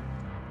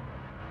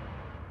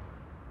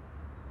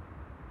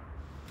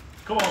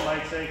 Come on,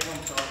 matey, come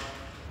on.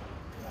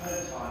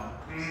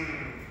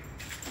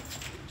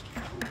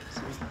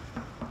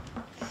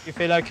 You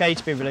feel okay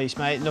to be released,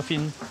 mate?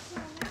 Nothing,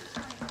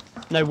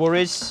 no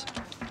worries?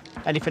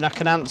 Anything I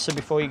can answer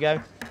before you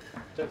go?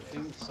 Don't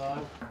think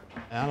so.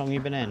 How long have you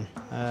been in?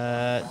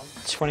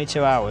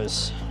 22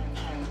 hours.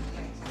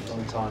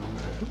 Long time.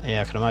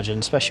 Yeah, I can imagine,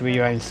 especially with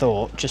your own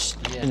thought, just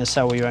in the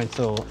cell with your own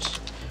thoughts.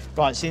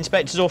 Right, so the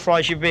inspector's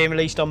authorised you being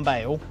released on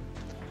bail.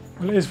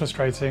 Well, it is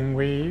frustrating.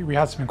 We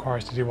had some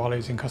inquiries to do while he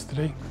was in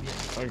custody.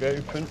 I'll go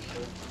open.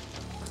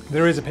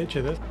 There is a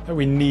picture that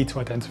we need to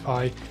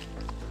identify.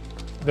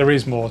 There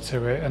is more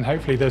to it, and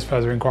hopefully those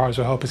further inquiries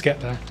will help us get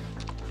there.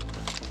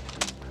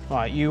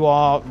 Right, you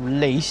are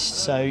released,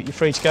 so you're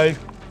free to go.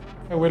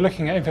 We're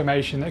looking at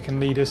information that can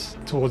lead us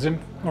towards him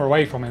or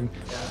away from him.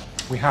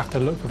 We have to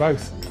look for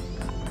both.